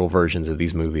theatrical versions of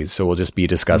these movies. So we'll just be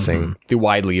discussing the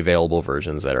widely available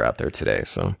versions that are out there today.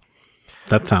 So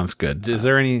that sounds good. Is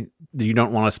there any you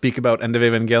don't want to speak about End of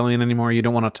Evangelion anymore? You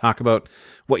don't want to talk about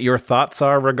what your thoughts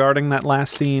are regarding that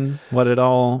last scene? What it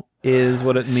all is,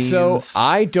 what it means? So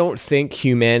I don't think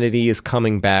humanity is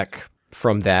coming back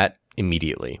from that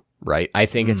immediately, right? I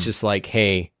think it's just like,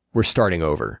 hey, we're starting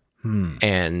over.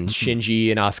 And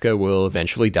Shinji and Asuka will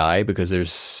eventually die because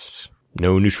there's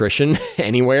no nutrition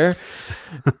anywhere.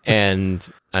 And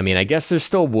I mean, I guess there's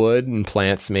still wood and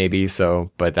plants maybe,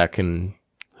 but that can,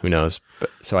 who knows?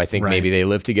 So I think maybe they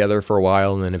live together for a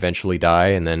while and then eventually die,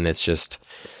 and then it's just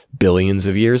billions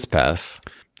of years pass.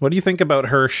 What do you think about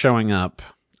her showing up?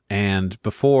 And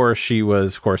before, she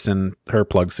was, of course, in her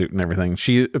plug suit and everything.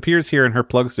 She appears here in her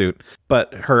plug suit,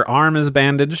 but her arm is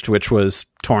bandaged, which was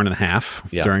torn in half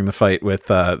during the fight with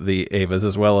the Evas,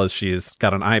 as well as she's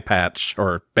got an eye patch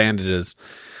or bandages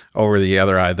over the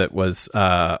other eye that was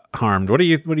harmed. What do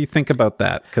you think about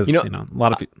that? Because a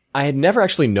lot of people. I had never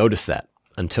actually noticed that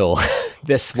until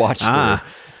this watch through,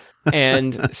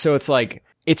 and so it's like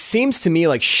it seems to me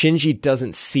like Shinji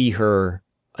doesn't see her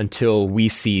until we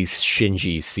see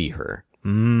Shinji see her.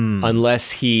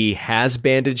 Unless he has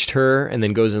bandaged her and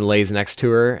then goes and lays next to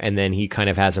her, and then he kind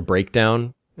of has a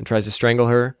breakdown and tries to strangle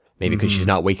her. Maybe because she's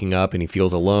not waking up and he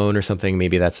feels alone or something.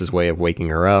 Maybe that's his way of waking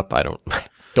her up. I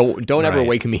don't ever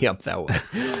wake me up that way.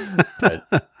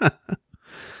 But.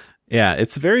 Yeah,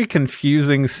 it's a very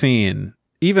confusing scene,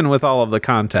 even with all of the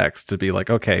context, to be like,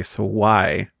 okay, so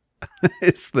why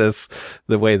is this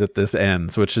the way that this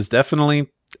ends? Which is definitely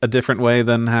a different way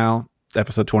than how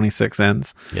episode 26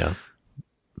 ends. Yeah.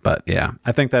 But yeah,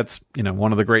 I think that's,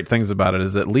 one of the great things about it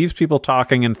is it leaves people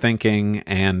talking and thinking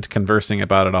and conversing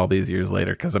about it all these years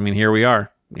later. Because, I mean, here we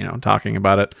are, talking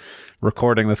about it,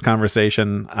 recording this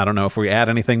conversation. I don't know if we add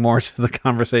anything more to the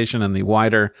conversation and the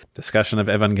wider discussion of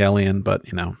Evangelion, but,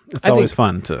 it's always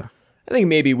fun to... I think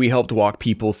maybe we helped walk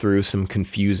people through some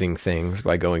confusing things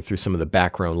by going through some of the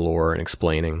background lore and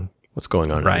explaining what's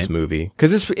going on in this movie.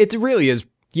 Because it really is...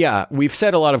 Yeah, we've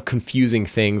said a lot of confusing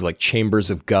things like chambers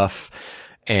of guff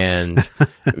and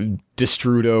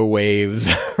Destrudo waves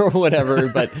or whatever,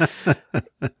 but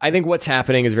I think what's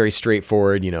happening is very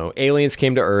straightforward. Aliens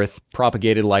came to Earth,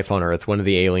 propagated life on Earth. One of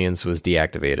the aliens was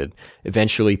deactivated.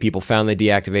 Eventually, people found the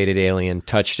deactivated alien,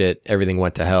 touched it, everything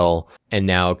went to hell, and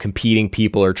now competing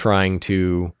people are trying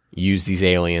to use these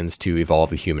aliens to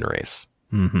evolve the human race.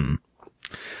 Mm-hmm.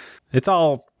 It's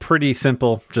all pretty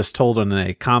simple, just told in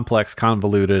a complex,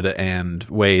 convoluted, and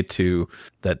way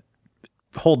that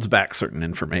holds back certain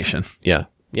information. Yeah.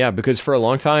 Yeah, because for a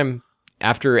long time,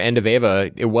 after End of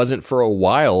Eva, it wasn't for a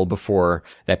while before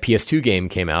that PS2 game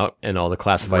came out and all the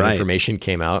classified information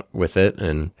came out with it.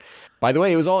 And by the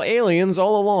way, it was all aliens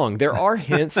all along. There are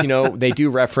hints, they do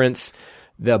reference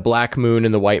the Black Moon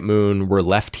and the White Moon were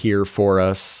left here for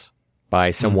us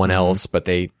by someone else, but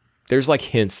there's like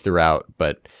hints throughout,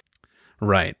 but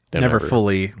right. Never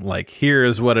fully like,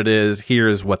 here's what it is,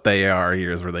 here's what they are,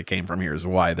 here's where they came from, here's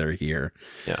why they're here.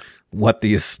 Yeah. What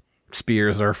these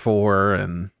spears are for,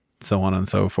 and so on and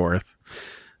so forth.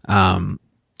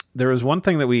 There was one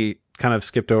thing that we kind of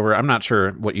skipped over. I'm not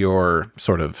sure what your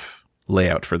sort of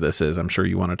layout for this is. I'm sure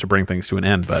you wanted to bring things to an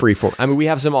end, but freeform. I mean, we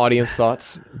have some audience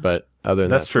thoughts, but other than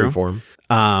that's true.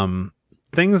 Freeform.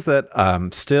 Things that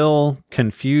still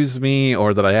confuse me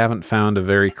or that I haven't found a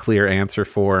very clear answer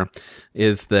for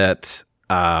is that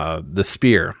the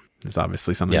spear is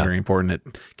obviously something very important.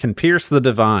 It can pierce the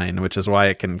divine, which is why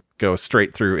it can go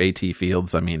straight through AT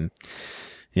fields. I mean,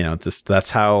 just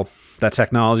that's how that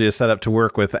technology is set up to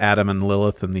work with Adam and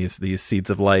Lilith and these seeds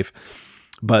of life.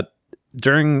 But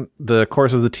during the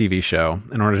course of the TV show,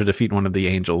 in order to defeat one of the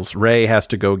angels, Rey has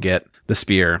to go get the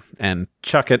spear and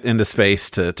chuck it into space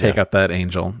to take out that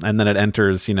angel. And then it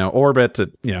enters, orbit.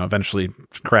 It, eventually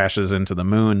crashes into the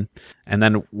moon. And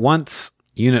then once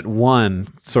Unit 1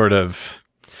 sort of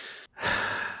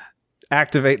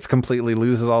activates completely,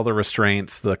 loses all the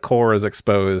restraints, the core is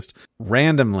exposed,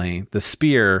 randomly, the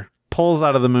spear pulls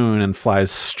out of the moon and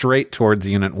flies straight towards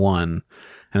Unit 1.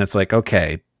 And it's like,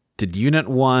 okay, did Unit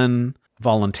 1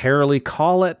 voluntarily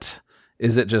call it?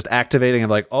 Is it just activating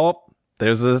of like, oh,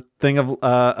 there's a thing of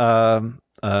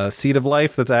seed of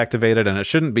life that's activated and it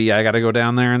shouldn't be. I got to go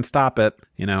down there and stop it.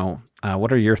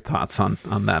 What are your thoughts on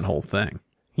that whole thing?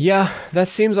 Yeah, that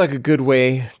seems like a good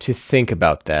way to think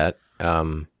about that.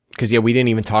 Because, we didn't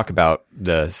even talk about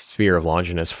the Sphere of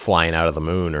Longinus flying out of the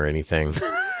moon or anything.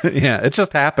 Yeah, it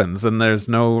just happens, and there's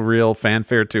no real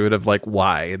fanfare to it of like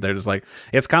why. They're just like,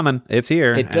 it's coming, it's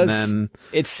here. It does. And then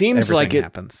it seems like it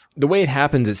happens. The way it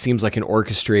happens, it seems like an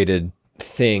orchestrated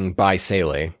thing by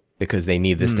Sele, because they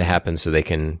need this to happen so they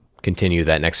can continue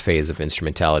that next phase of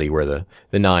instrumentality where the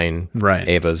 9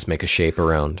 Evas make a shape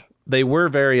around. They were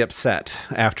very upset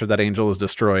after that angel was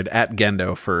destroyed at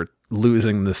Gendo for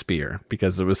losing the spear,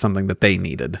 because it was something that they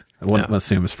needed. One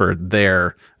assumes for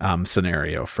their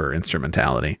scenario for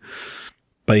instrumentality.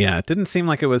 But yeah, it didn't seem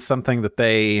like it was something that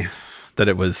they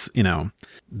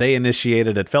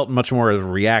initiated. It felt much more of a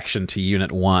reaction to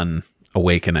Unit 1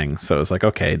 awakening. So it was like,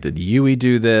 okay, did Yui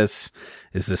do this?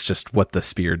 Is this just what the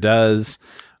spear does?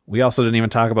 We also didn't even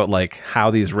talk about like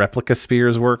how these replica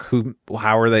spears work.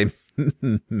 How are they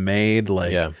made,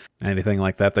 anything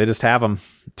like that? They just have them,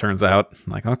 turns out.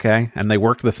 Like, okay, and they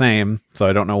work the same, so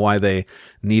I don't know why they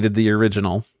needed the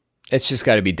original. It's just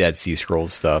got to be Dead Sea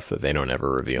Scrolls stuff that they don't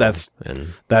ever reveal.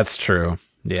 That's true.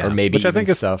 Yeah, or maybe which I think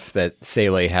is stuff that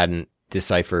Sele hadn't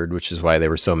deciphered, which is why they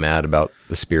were so mad about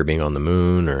the spear being on the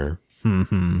moon. Or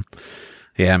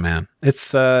yeah, man,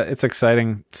 it's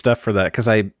exciting stuff for that, because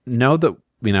I know that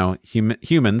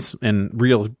humans in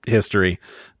real history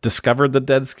discovered the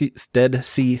Dead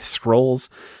Sea Scrolls.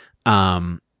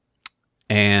 And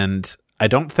I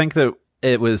don't think that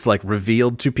it was like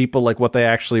revealed to people like what they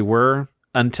actually were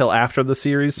until after the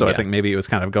series. So I think maybe it was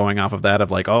kind of going off of that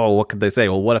of like, oh, what could they say?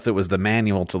 Well, what if it was the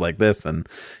manual to like this, and,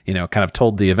 kind of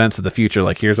told the events of the future,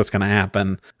 like here's what's going to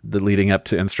happen, the leading up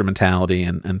to instrumentality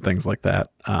and things like that.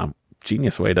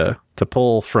 Genius way to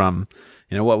pull from,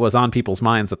 what was on people's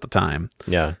minds at the time.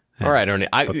 Yeah. All right,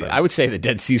 I would say the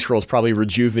Dead Sea Scrolls probably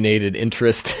rejuvenated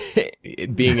interest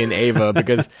being in Eva,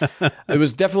 because it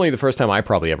was definitely the first time I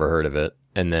probably ever heard of it.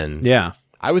 And then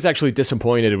I was actually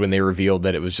disappointed when they revealed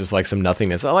that it was just like some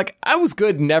nothingness. I was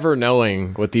good never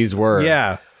knowing what these were.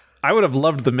 Yeah. I would have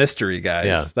loved the mystery, guys.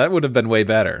 Yeah. That would have been way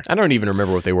better. I don't even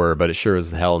remember what they were, but it sure as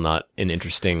hell not an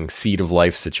interesting seed of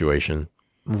life situation.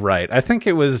 Right. I think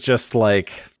it was just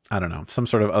like, I don't know,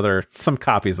 some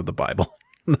copies of the Bible.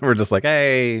 We're just like,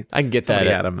 hey, I can get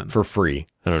that for free.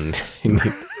 I don't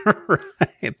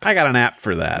right. I got an app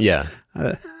for that. Yeah.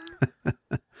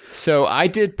 So I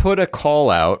did put a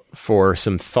call out for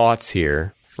some thoughts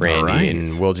here, Randy,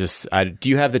 and we'll just, do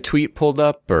you have the tweet pulled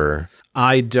up, or?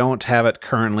 I don't have it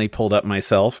currently pulled up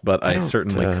myself, but I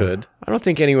certainly could. I don't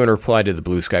think anyone replied to the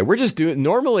Blue Sky. We're just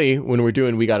normally when we're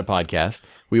doing We Got a Podcast,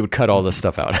 we would cut all this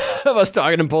stuff out of us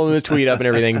talking and pulling the tweet up and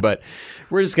everything, but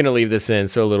we're just going to leave this in.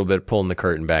 So a little bit pulling the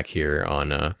curtain back here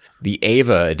on the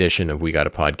Ava edition of We Got a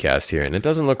Podcast here. And it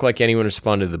doesn't look like anyone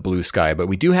responded to the Blue Sky, but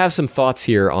we do have some thoughts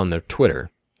here on the Twitter.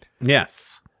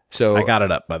 Yes. So I got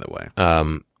it up, by the way.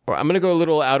 I'm going to go a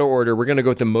little out of order. We're going to go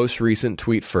with the most recent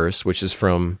tweet first, which is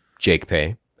from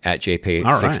JakePay at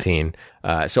JakePay16.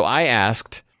 So I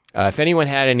asked if anyone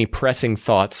had any pressing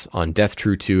thoughts on Death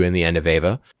True 2 and the end of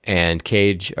Ava, and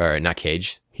Cage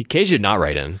did not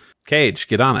write in. Cage,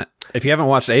 get on it. If you haven't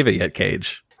watched Ava yet,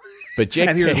 Cage. But Jake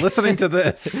and you're listening to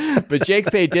this. But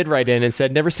Jake Pay did write in and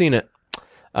said, never seen it.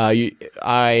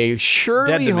 I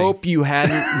surely hope you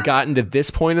hadn't gotten to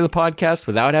this point of the podcast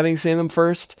without having seen them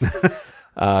first.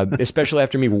 Especially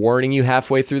after me warning you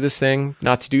halfway through this thing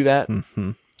not to do that.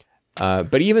 Mm-hmm.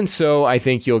 But even so, I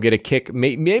think you'll get a kick.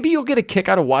 Maybe you'll get a kick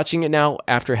out of watching it now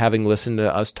after having listened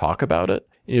to us talk about it.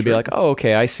 And you'll be like, oh,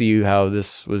 okay, I see how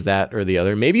this was that or the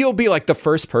other. Maybe you'll be like the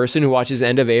first person who watches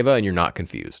End of Ava and you're not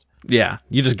confused. Yeah,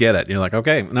 you just get it. You're like,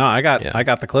 okay, no, I got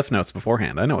the cliff notes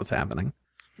beforehand. I know what's happening.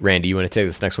 Randy, you want to take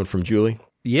this next one from Julie?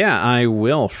 Yeah, I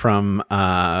will. From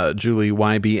Julie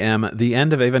YBM. The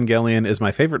End of Evangelion is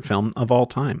my favorite film of all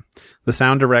time. The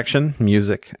sound direction,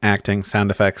 music, acting,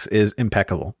 sound effects is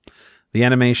impeccable. The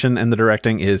animation and the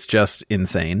directing is just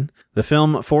insane. The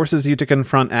film forces you to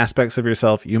confront aspects of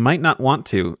yourself you might not want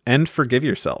to and forgive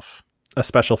yourself. A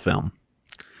special film.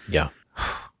 Yeah.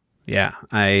 Yeah,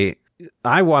 I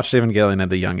watched Evangelion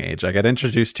at a young age. I got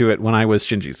introduced to it when I was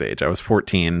Shinji's age. I was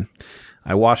 14.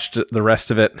 I watched the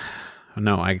rest of it.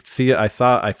 No, I first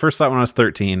saw it when I was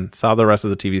 13, saw the rest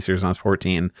of the TV series when I was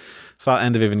 14, saw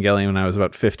End of Evangelion when I was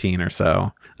about 15 or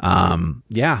so.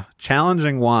 Yeah,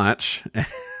 challenging watch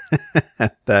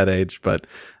at that age, but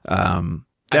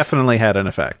definitely had an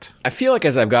effect. I feel like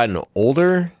as I've gotten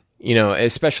older,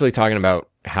 especially talking about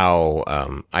how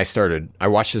I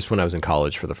watched this when I was in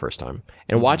college for the first time.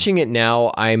 And watching it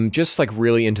now, I'm just like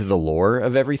really into the lore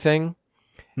of everything.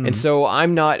 And so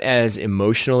I'm not as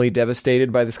emotionally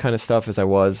devastated by this kind of stuff as I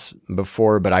was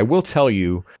before, but I will tell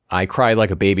you, I cried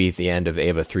like a baby at the end of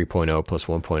Ava 3.0 plus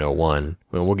 1.01.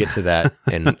 Well, we'll get to that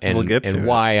and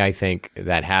why I think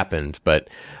that happened. But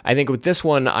I think with this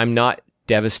one, I'm not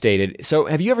devastated. So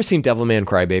have you ever seen Devilman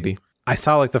Crybaby? I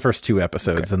saw like the first 2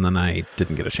 episodes, and then I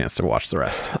didn't get a chance to watch the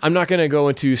rest. I'm not going to go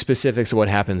into specifics of what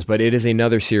happens, but it is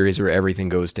another series where everything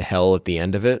goes to hell at the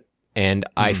end of it. And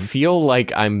I feel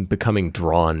like I'm becoming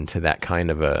drawn to that kind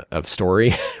of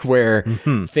story where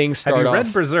things start off... Have you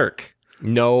read Berserk?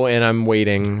 No, and I'm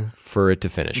waiting for it to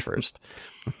finish first.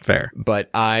 Fair. But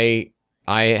I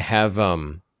have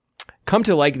come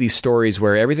to like these stories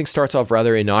where everything starts off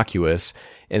rather innocuous,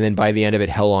 and then by the end of it,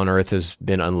 hell on earth has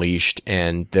been unleashed,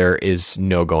 and there is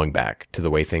no going back to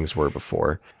the way things were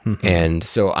before. And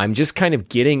so I'm just kind of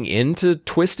getting into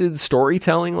twisted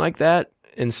storytelling like that.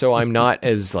 And so I'm not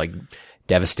as like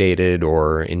devastated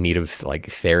or in need of like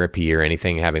therapy or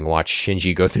anything, having watched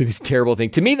Shinji go through this terrible thing.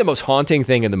 To me, the most haunting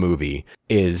thing in the movie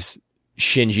is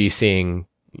Shinji seeing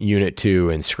Unit 2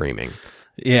 and screaming.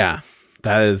 Yeah,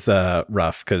 that is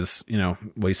rough because,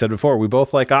 what you said before, we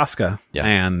both like Asuka. Yeah.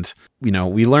 And,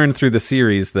 we learned through the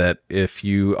series that if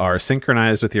you are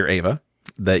synchronized with your Ava,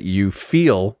 that you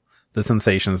feel the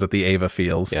sensations that the Ava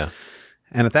feels. Yeah.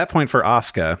 And at that point for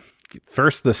Asuka,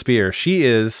 first the spear, she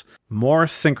is more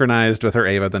synchronized with her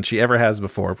Ava than she ever has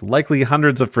before, likely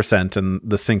hundreds of % in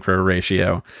the synchro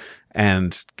ratio.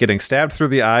 And getting stabbed through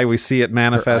the eye, we see it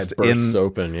manifest her eye bursts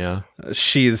open, yeah.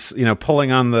 She's,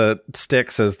 pulling on the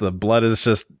sticks as the blood is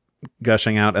just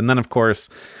gushing out. And then, of course,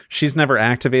 she's never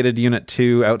activated Unit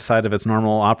 2 outside of its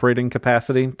normal operating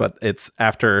capacity, but it's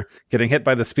after getting hit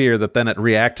by the spear that then it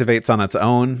reactivates on its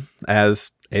own,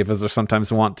 as Avas are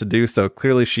sometimes want to do. So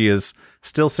clearly she is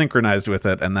still synchronized with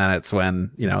it, and then it's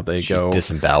when, she's go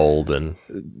disemboweled and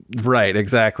right,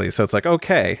 exactly. So it's like,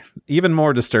 okay, even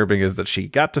more disturbing is that she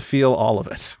got to feel all of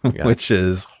it, which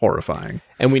is horrifying.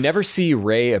 And we never see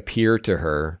Rei appear to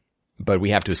her, but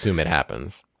we have to assume it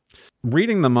happens.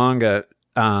 Reading the manga,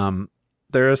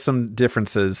 there are some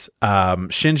differences.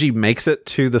 Shinji makes it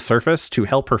to the surface to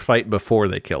help her fight before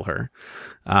they kill her,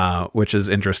 which is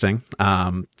interesting.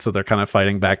 So they're kind of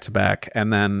fighting back to back.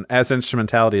 And then as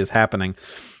instrumentality is happening,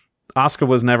 Asuka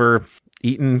was never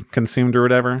eaten, consumed, or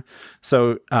whatever.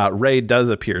 So Rei does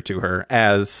appear to her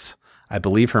as, I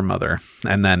believe, her mother.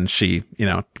 And then she,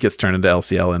 gets turned into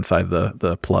LCL inside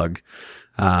the plug.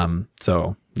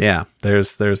 So yeah,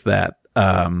 there's that.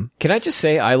 Can I just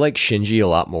say I like Shinji a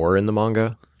lot more in the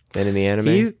manga than in the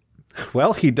anime?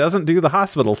 He doesn't do the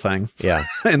hospital thing. Yeah.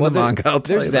 The manga, I'll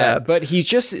tell you that. But he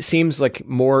just seems like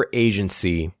more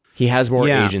agency. He has more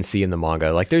agency in the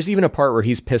manga. Like there's even a part where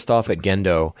he's pissed off at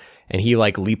Gendo and he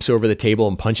like leaps over the table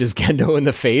and punches Gendo in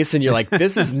the face. And you're like,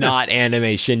 this is not anime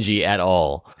Shinji at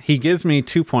all. He gives me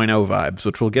 2.0 vibes,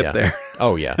 which we'll get there.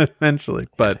 Oh yeah. Eventually.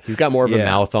 But he's got more of a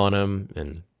mouth on him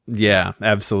and... Yeah,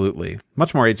 absolutely.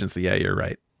 Much more agency. Yeah, you're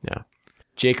right. Yeah.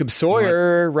 Jacob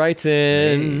Sawyer writes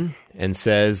in and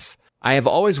says, I have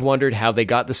always wondered how they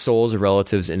got the souls of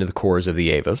relatives into the cores of the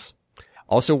Evas.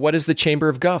 Also, what is the Chamber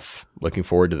of Guff? Looking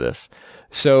forward to this.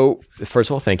 So, first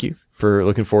of all, thank you for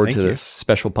looking forward to this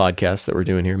special podcast that we're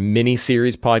doing here.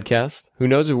 Mini-series podcast. Who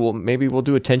knows? Maybe we'll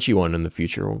do a Tenchi one in the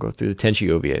future. We'll go through the Tenchi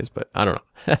OVAs, but I don't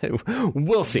know.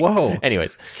 We'll see. Whoa.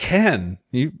 Anyways. Ken,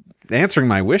 you answering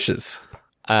my wishes.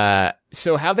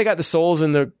 So how they got the souls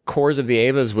in the cores of the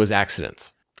Evas was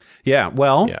accidents. Yeah,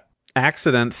 well,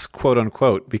 accidents, quote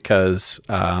unquote, because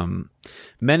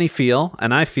many feel,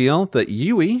 and I feel, that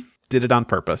Yui did it on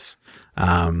purpose.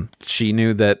 She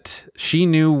knew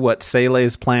what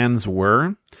Seilei's plans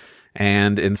were,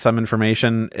 and in some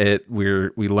information,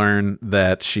 we learn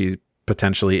that she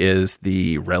potentially is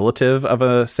the relative of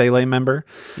a Seilei member.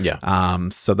 Yeah.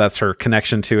 So that's her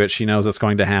connection to it. She knows it's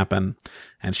going to happen,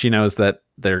 and she knows that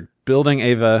they're building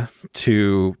Eva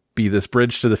to be this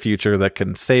bridge to the future that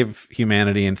can save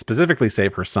humanity and specifically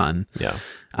save her son. Yeah.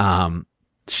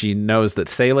 She knows that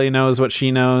Seilei knows what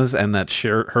she knows and that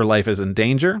her life is in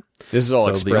danger. This is all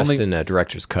expressed in a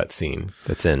director's cut scene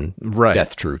that's in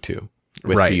Death True 2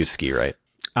 with Fuyutsuki, right?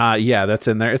 Yeah, that's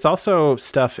in there. It's also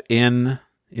stuff in,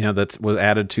 that was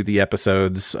added to the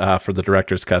episodes for the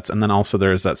director's cuts. And then also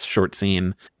there's that short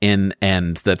scene in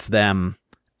End that's them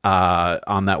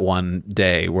on that one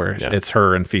day where it's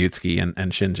her and Fuyutsuki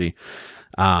and Shinji.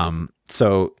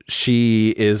 So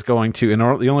she is going to,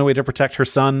 the only way to protect her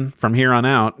son from here on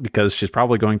out, because she's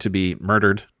probably going to be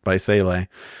murdered by Seilei,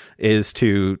 is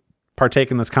to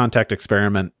partake in this contact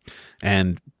experiment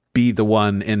and be the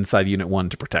one inside Unit 1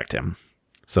 to protect him.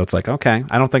 So it's like, okay,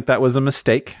 I don't think that was a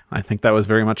mistake. I think that was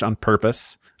very much on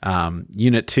purpose.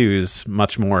 Unit 2 is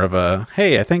much more of a,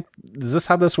 hey, I think, is this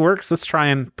how this works? Let's try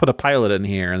and put a pilot in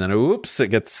here. And then, oops, it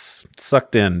gets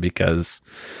sucked in because,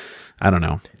 I don't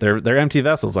know, they're empty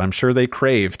vessels. I'm sure they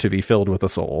crave to be filled with a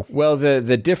soul. Well,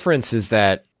 the difference is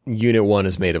that Unit 1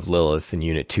 is made of Lilith and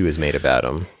Unit 2 is made of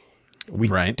Adam.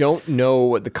 We don't know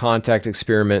what the contact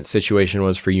experiment situation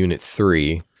was for Unit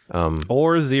 3.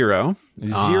 Or Zero.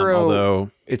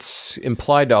 Although it's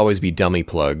implied to always be dummy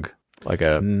plug.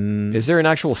 Is there an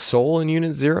actual soul in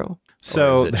Unit 0?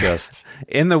 So is it just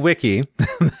in the wiki,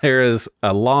 there is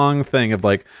a long thing of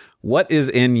what is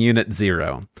in Unit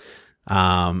 0?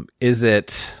 Is it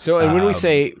so? And when we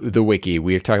say the wiki,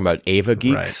 we are talking about Ava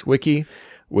Geeks wiki,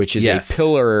 which is a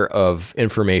pillar of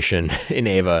information in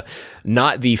Ava,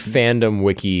 not the fandom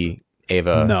wiki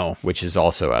Ava, which is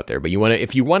also out there. But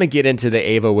if you want to get into the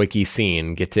Ava wiki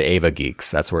scene, get to Ava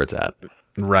Geeks. That's where it's at.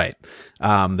 Right.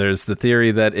 There's the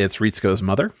theory that it's Ritsuko's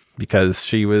mother because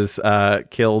she was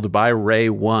killed by Rei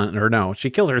 1, or no, she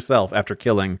killed herself after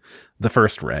killing the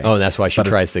first Rei. Oh, and that's why she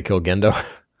tries to kill Gendo.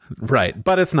 Right,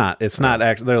 but it's not. It's not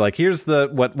actually. They're like, here's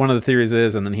what one of the theories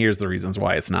is, and then here's the reasons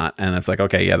why it's not. And it's like,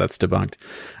 okay, yeah, that's debunked.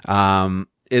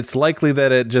 It's likely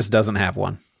that it just doesn't have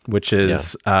one, which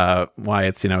is why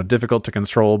it's difficult to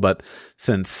control. But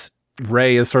since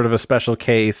Rei is sort of a special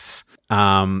case,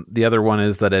 the other one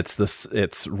is that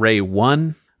it's Rei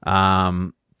 1.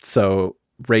 So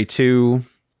Rei 2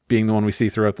 being the one we see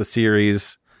throughout the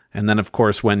series, and then of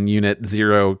course when Unit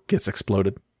 0 gets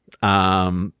exploded.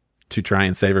 To try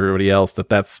and save everybody else,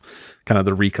 that's kind of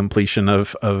the recompletion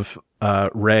of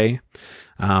Rei.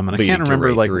 And I can't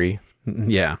remember 3.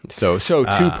 Yeah. So 2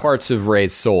 parts of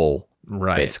Rei's soul,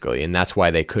 basically, and that's why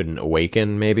they couldn't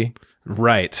awaken, maybe.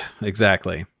 Right.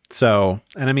 Exactly. So,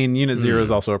 and I mean, Unit 0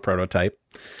 is also a prototype.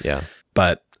 Yeah.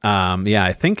 But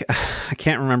I think I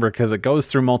can't remember because it goes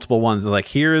through multiple ones. Like,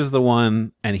 here is the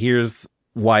one, and here's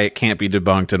why it can't be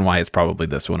debunked, and why it's probably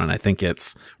this one. And I think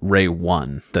it's Rei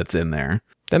 1 that's in there.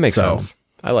 That makes sense.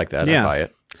 I like that. I buy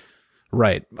it.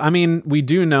 Right. I mean, we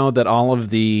do know that all of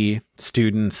the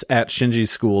students at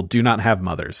Shinji's school do not have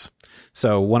mothers.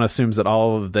 So one assumes that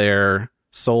all of their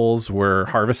souls were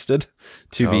harvested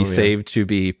to be saved, to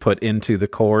be put into the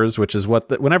cores, which is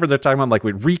whenever they're talking about,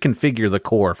 we reconfigure the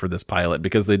core for this pilot,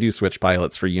 because they do switch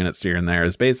pilots for units here and there,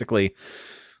 is basically,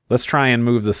 let's try and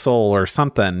move the soul or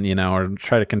something, or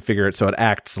try to configure it so it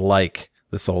acts like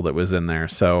the soul that was in there.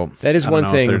 So that is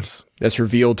one thing that's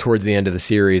revealed towards the end of the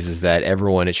series, is that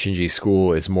everyone at Shinji's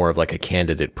school is more of like a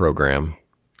candidate program.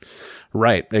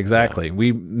 Right, exactly. Yeah.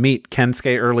 We meet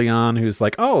Kensuke early on, who's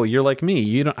like, "Oh, you're like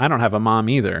me. I don't have a mom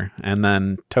either." And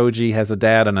then Toji has a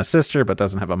dad and a sister, but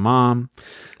doesn't have a mom.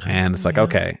 And it's like,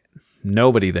 okay,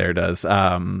 nobody there does.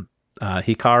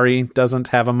 Hikari doesn't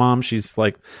have a mom. She's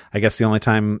like, I guess the only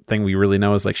thing we really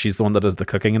know is she's the one that does the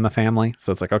cooking in the family.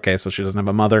 So it's like, okay, so she doesn't have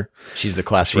a mother. She's the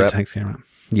class rep.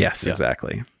 Yes,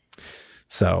 exactly.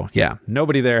 So yeah,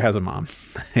 nobody there has a mom.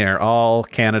 They're all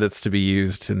candidates to be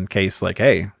used in case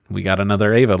hey, we got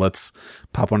another Ava. Let's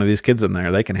pop one of these kids in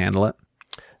there. They can handle it.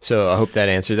 So I hope that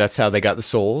answers. That's how they got the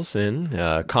souls in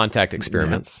contact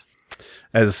experiments. Yeah.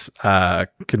 As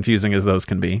confusing as those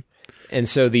can be. And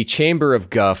so the Chamber of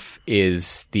Guff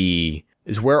is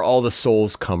where all the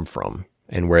souls come from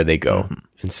and where they go. Mm-hmm.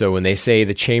 And so when they say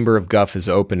the Chamber of Guff is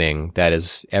opening, that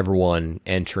is everyone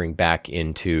entering back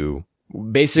into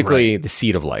basically the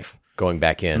seed of life, going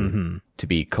back in to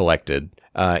be collected.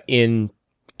 And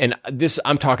this,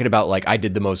 I'm talking about, like, I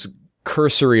did the most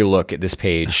cursory look at this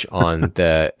page on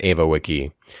the Eva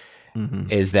Wiki,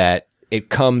 is that it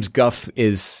comes, Guff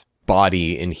is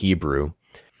body in Hebrew,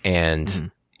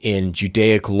 and in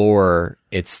Judaic lore,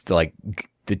 it's like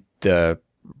the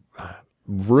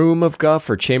room of Guff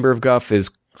or chamber of Guff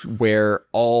is where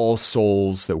all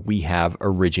souls that we have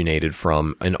originated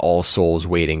from, and all souls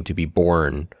waiting to be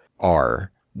born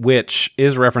are. Which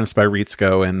is referenced by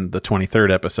Ritsuko in the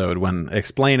 23rd episode when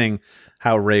explaining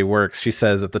how Rei works. She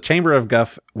says that the chamber of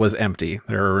Guff was empty.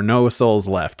 There were no souls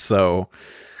left. So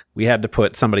we had to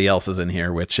put somebody else's in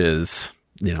here, which is,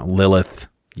 Lilith,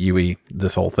 Yui,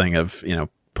 this whole thing of,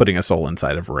 putting a soul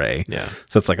inside of Rei. Yeah.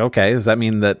 So it's like, okay, does that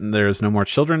mean that there's no more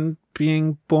children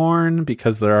being born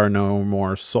because there are no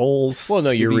more souls? Well,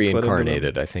 no, you're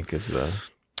reincarnated, I think is the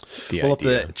idea. Well, if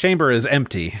the chamber is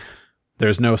empty,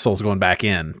 there's no souls going back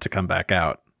in to come back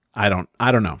out. I don't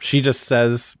know. She just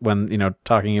says when,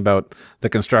 talking about the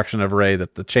construction of Rei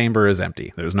that the chamber is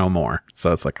empty. There's no more.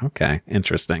 So it's like, okay,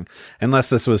 interesting.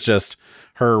 Unless this was just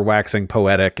her waxing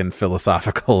poetic and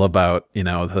philosophical about,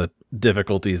 the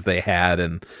difficulties they had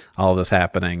and all this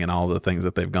happening and all the things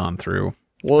that they've gone through.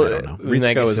 Well, I don't know.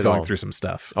 Ritsuko is going through some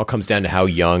stuff. All comes down to how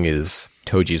young is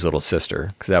Toji's little sister,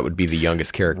 because that would be the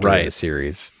youngest character in the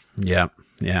series. Yeah.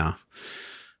 Yeah.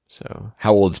 So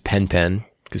how old is Pen Pen?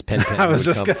 Because Pen Pen I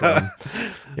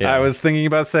was thinking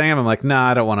about saying him. I'm like,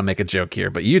 nah, I don't want to make a joke here,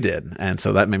 but you did, and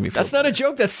so that made me feel That's not a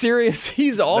joke. That's serious.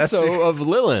 He's also of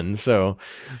Lilin, so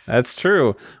that's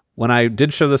true. When I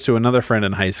did show this to another friend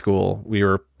in high school, we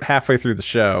were halfway through the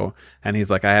show, and he's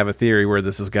like, I have a theory where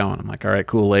this is going. I'm like, all right,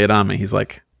 cool, lay it on me. He's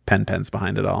like, Pen Pen's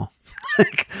behind it all.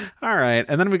 Like, all right.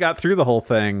 And then we got through the whole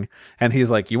thing, and he's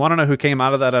like, you want to know who came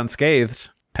out of that unscathed?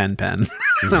 Pen Pen.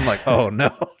 And I'm like, oh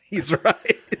no, he's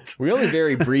right. We only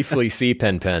very briefly see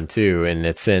Pen Pen too, and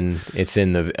it's in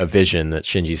a vision that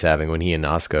Shinji's having when he and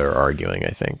Asuka are arguing,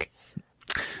 I think.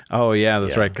 Oh yeah,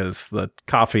 that's right, because the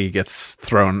coffee gets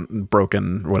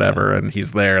broken, whatever, and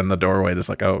he's there in the doorway, just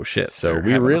like, oh shit. So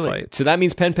so that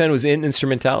means Pen Pen was in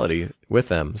instrumentality with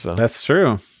them. So that's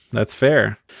true. That's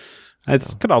fair.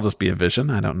 It could all just be a vision.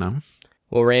 I don't know.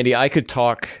 Well, Randy, I could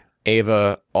talk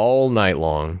Ava all night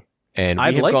long. And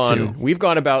we've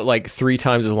gone about like 3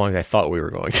 times as long as I thought we were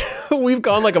going to. We've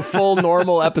gone like a full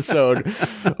normal episode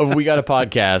of We Got a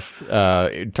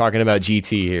Podcast talking about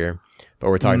GT here, but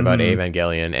we're talking about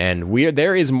Evangelion, and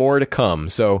there is more to come.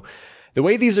 So the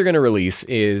way these are going to release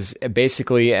is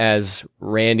basically as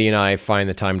Randy and I find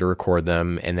the time to record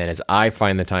them, and then as I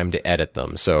find the time to edit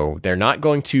them. So they're not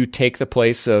going to take the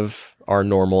place of our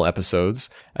normal episodes.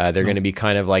 They're going to be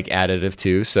kind of like additive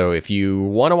too. So if you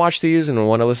want to watch these and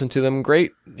want to listen to them,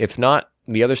 great. If not,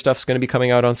 the other stuff's going to be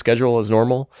coming out on schedule as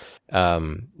normal.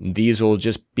 These will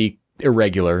just be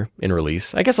irregular in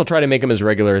release. I guess I'll try to make them as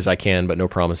regular as I can, but no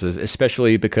promises,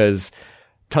 especially because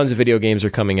tons of video games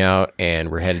are coming out and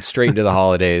we're headed straight into the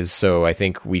holidays. So I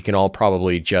think we can all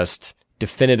probably just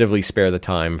definitively spare the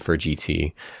time for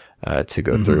GT to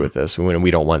go through with this.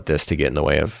 We don't want this to get in the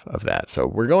way of that. So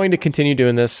we're going to continue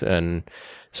doing this, and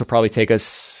this will probably take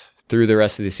us through the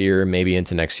rest of this year, maybe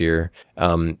into next year.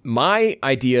 My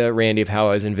idea, Randy, of how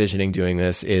I was envisioning doing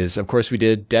this is, of course, we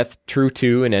did Death True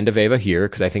 2 and End of Eva here,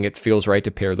 because I think it feels right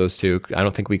to pair those two. I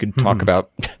don't think we could talk about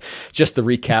just the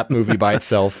recap movie by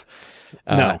itself.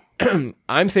 No.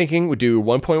 I'm thinking we'll do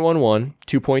 1.11,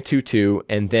 2.22,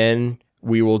 and then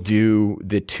we will do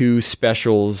the 2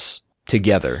 specials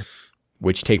together,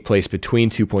 which take place between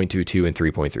 2.22 and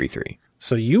 3.33.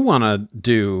 So you want to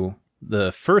do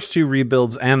the first 2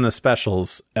 rebuilds and the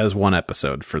specials as one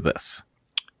episode for this?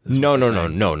 No.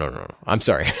 I'm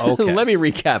sorry. Okay. Let me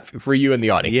recap for you and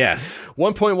the audience. Yes.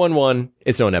 1.11,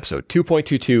 its own episode.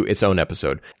 2.22, its own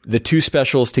episode. The 2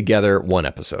 specials together, one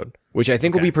episode, which I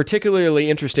think will be particularly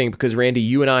interesting because, Randy,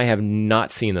 you and I have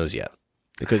not seen those yet.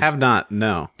 Because have not,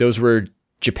 no. Those were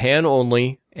Japan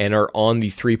only and are on the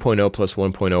 3.0 plus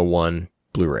 1.01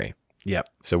 Blu-ray. Yep.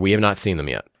 So we have not seen them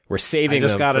yet. We're saving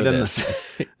them for this.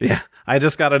 Yeah, I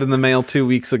just got it in the mail 2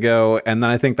 weeks ago, and then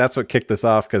I think that's what kicked this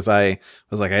off, because I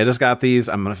was like, I just got these.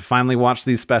 I'm going to finally watch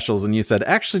these specials. And you said,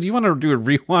 actually, do you want to do a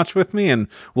rewatch with me? And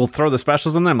we'll throw the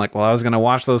specials in there. I'm like, well, I was going to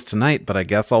watch those tonight, but I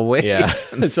guess I'll wait. Yeah.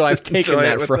 So I've taken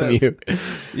that from you.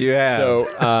 Yeah.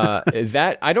 So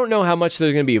that, I don't know how much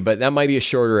there's going to be, but that might be a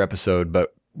shorter episode,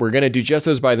 but we're going to do just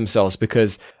those by themselves,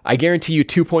 because I guarantee you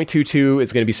 2.22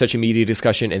 is going to be such a meaty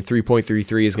discussion, and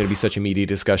 3.33 is going to be such a meaty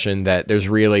discussion that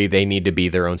they need to be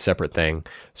their own separate thing.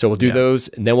 So we'll do those,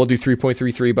 and then we'll do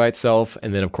 3.33 by itself,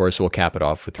 and then of course we'll cap it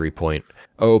off with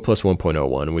 3.0 plus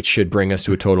 1.01, which should bring us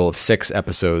to a total of 6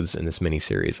 episodes in this mini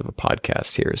series of a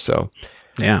podcast here. So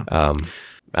yeah.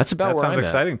 That's about where I'm at. That sounds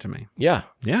exciting to me. Yeah.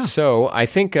 Yeah. So I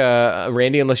think,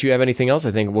 Randy, unless you have anything else,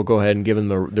 I think we'll go ahead and give him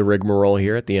the rigmarole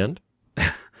here at the end.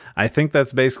 I think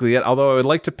that's basically it. Although I would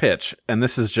like to pitch, and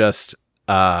this is just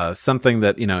something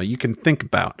that you can think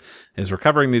about, is we're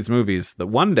covering these movies, that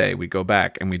one day we go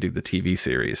back and we do the TV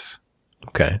series.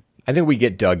 Okay. I think we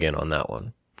get dug in on that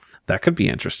one. That could be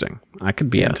interesting. I could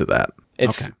be into that.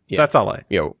 Okay. Yeah. That's all I.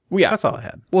 That's all I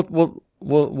had.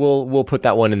 We'll put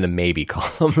that one in the maybe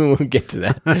column. We'll get to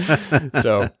that.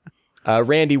 So,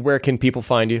 Randy, where can people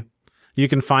find you? You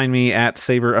can find me at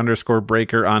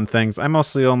Saber_Breaker on things. I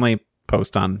mostly only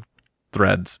post on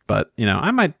Threads, but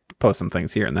I might post some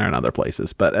things here and there in other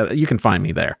places, but you can find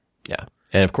me there. Yeah.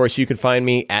 And of course you can find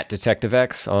me at Detective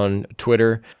X on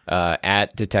Twitter,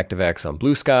 at Detective X on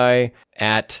Blue Sky,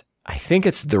 at, I think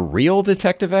it's The Real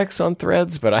Detective X on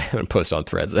Threads, but I haven't posted on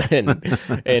Threads and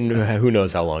who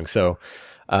knows how long. So,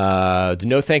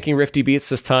 no thanking Rifty Beats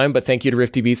this time, but thank you to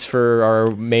Rifty Beats for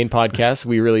our main podcast.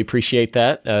 We really appreciate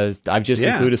that. I've just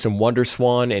included some Wonder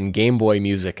Swan and Game Boy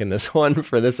music in this one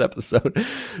for this episode.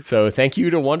 So thank you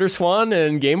to Wonder Swan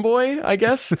and Game Boy, I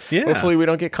guess. Yeah. Hopefully we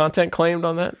don't get content claimed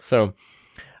on that. So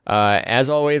as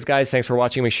always, guys, thanks for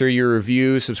watching. Make sure you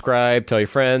review, subscribe, tell your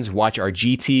friends, watch our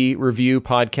GT review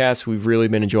podcast. We've really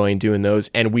been enjoying doing those.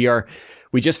 And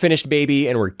we just finished Baby,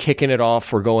 and we're kicking it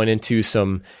off. We're going into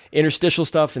some interstitial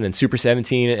stuff, and then Super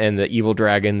 17 and the Evil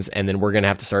Dragons, and then we're going to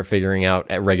have to start figuring out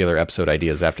regular episode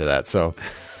ideas after that. So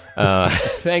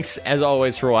thanks, as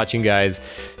always, for watching, guys.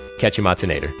 Catch you,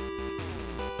 Matinator.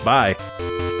 Bye.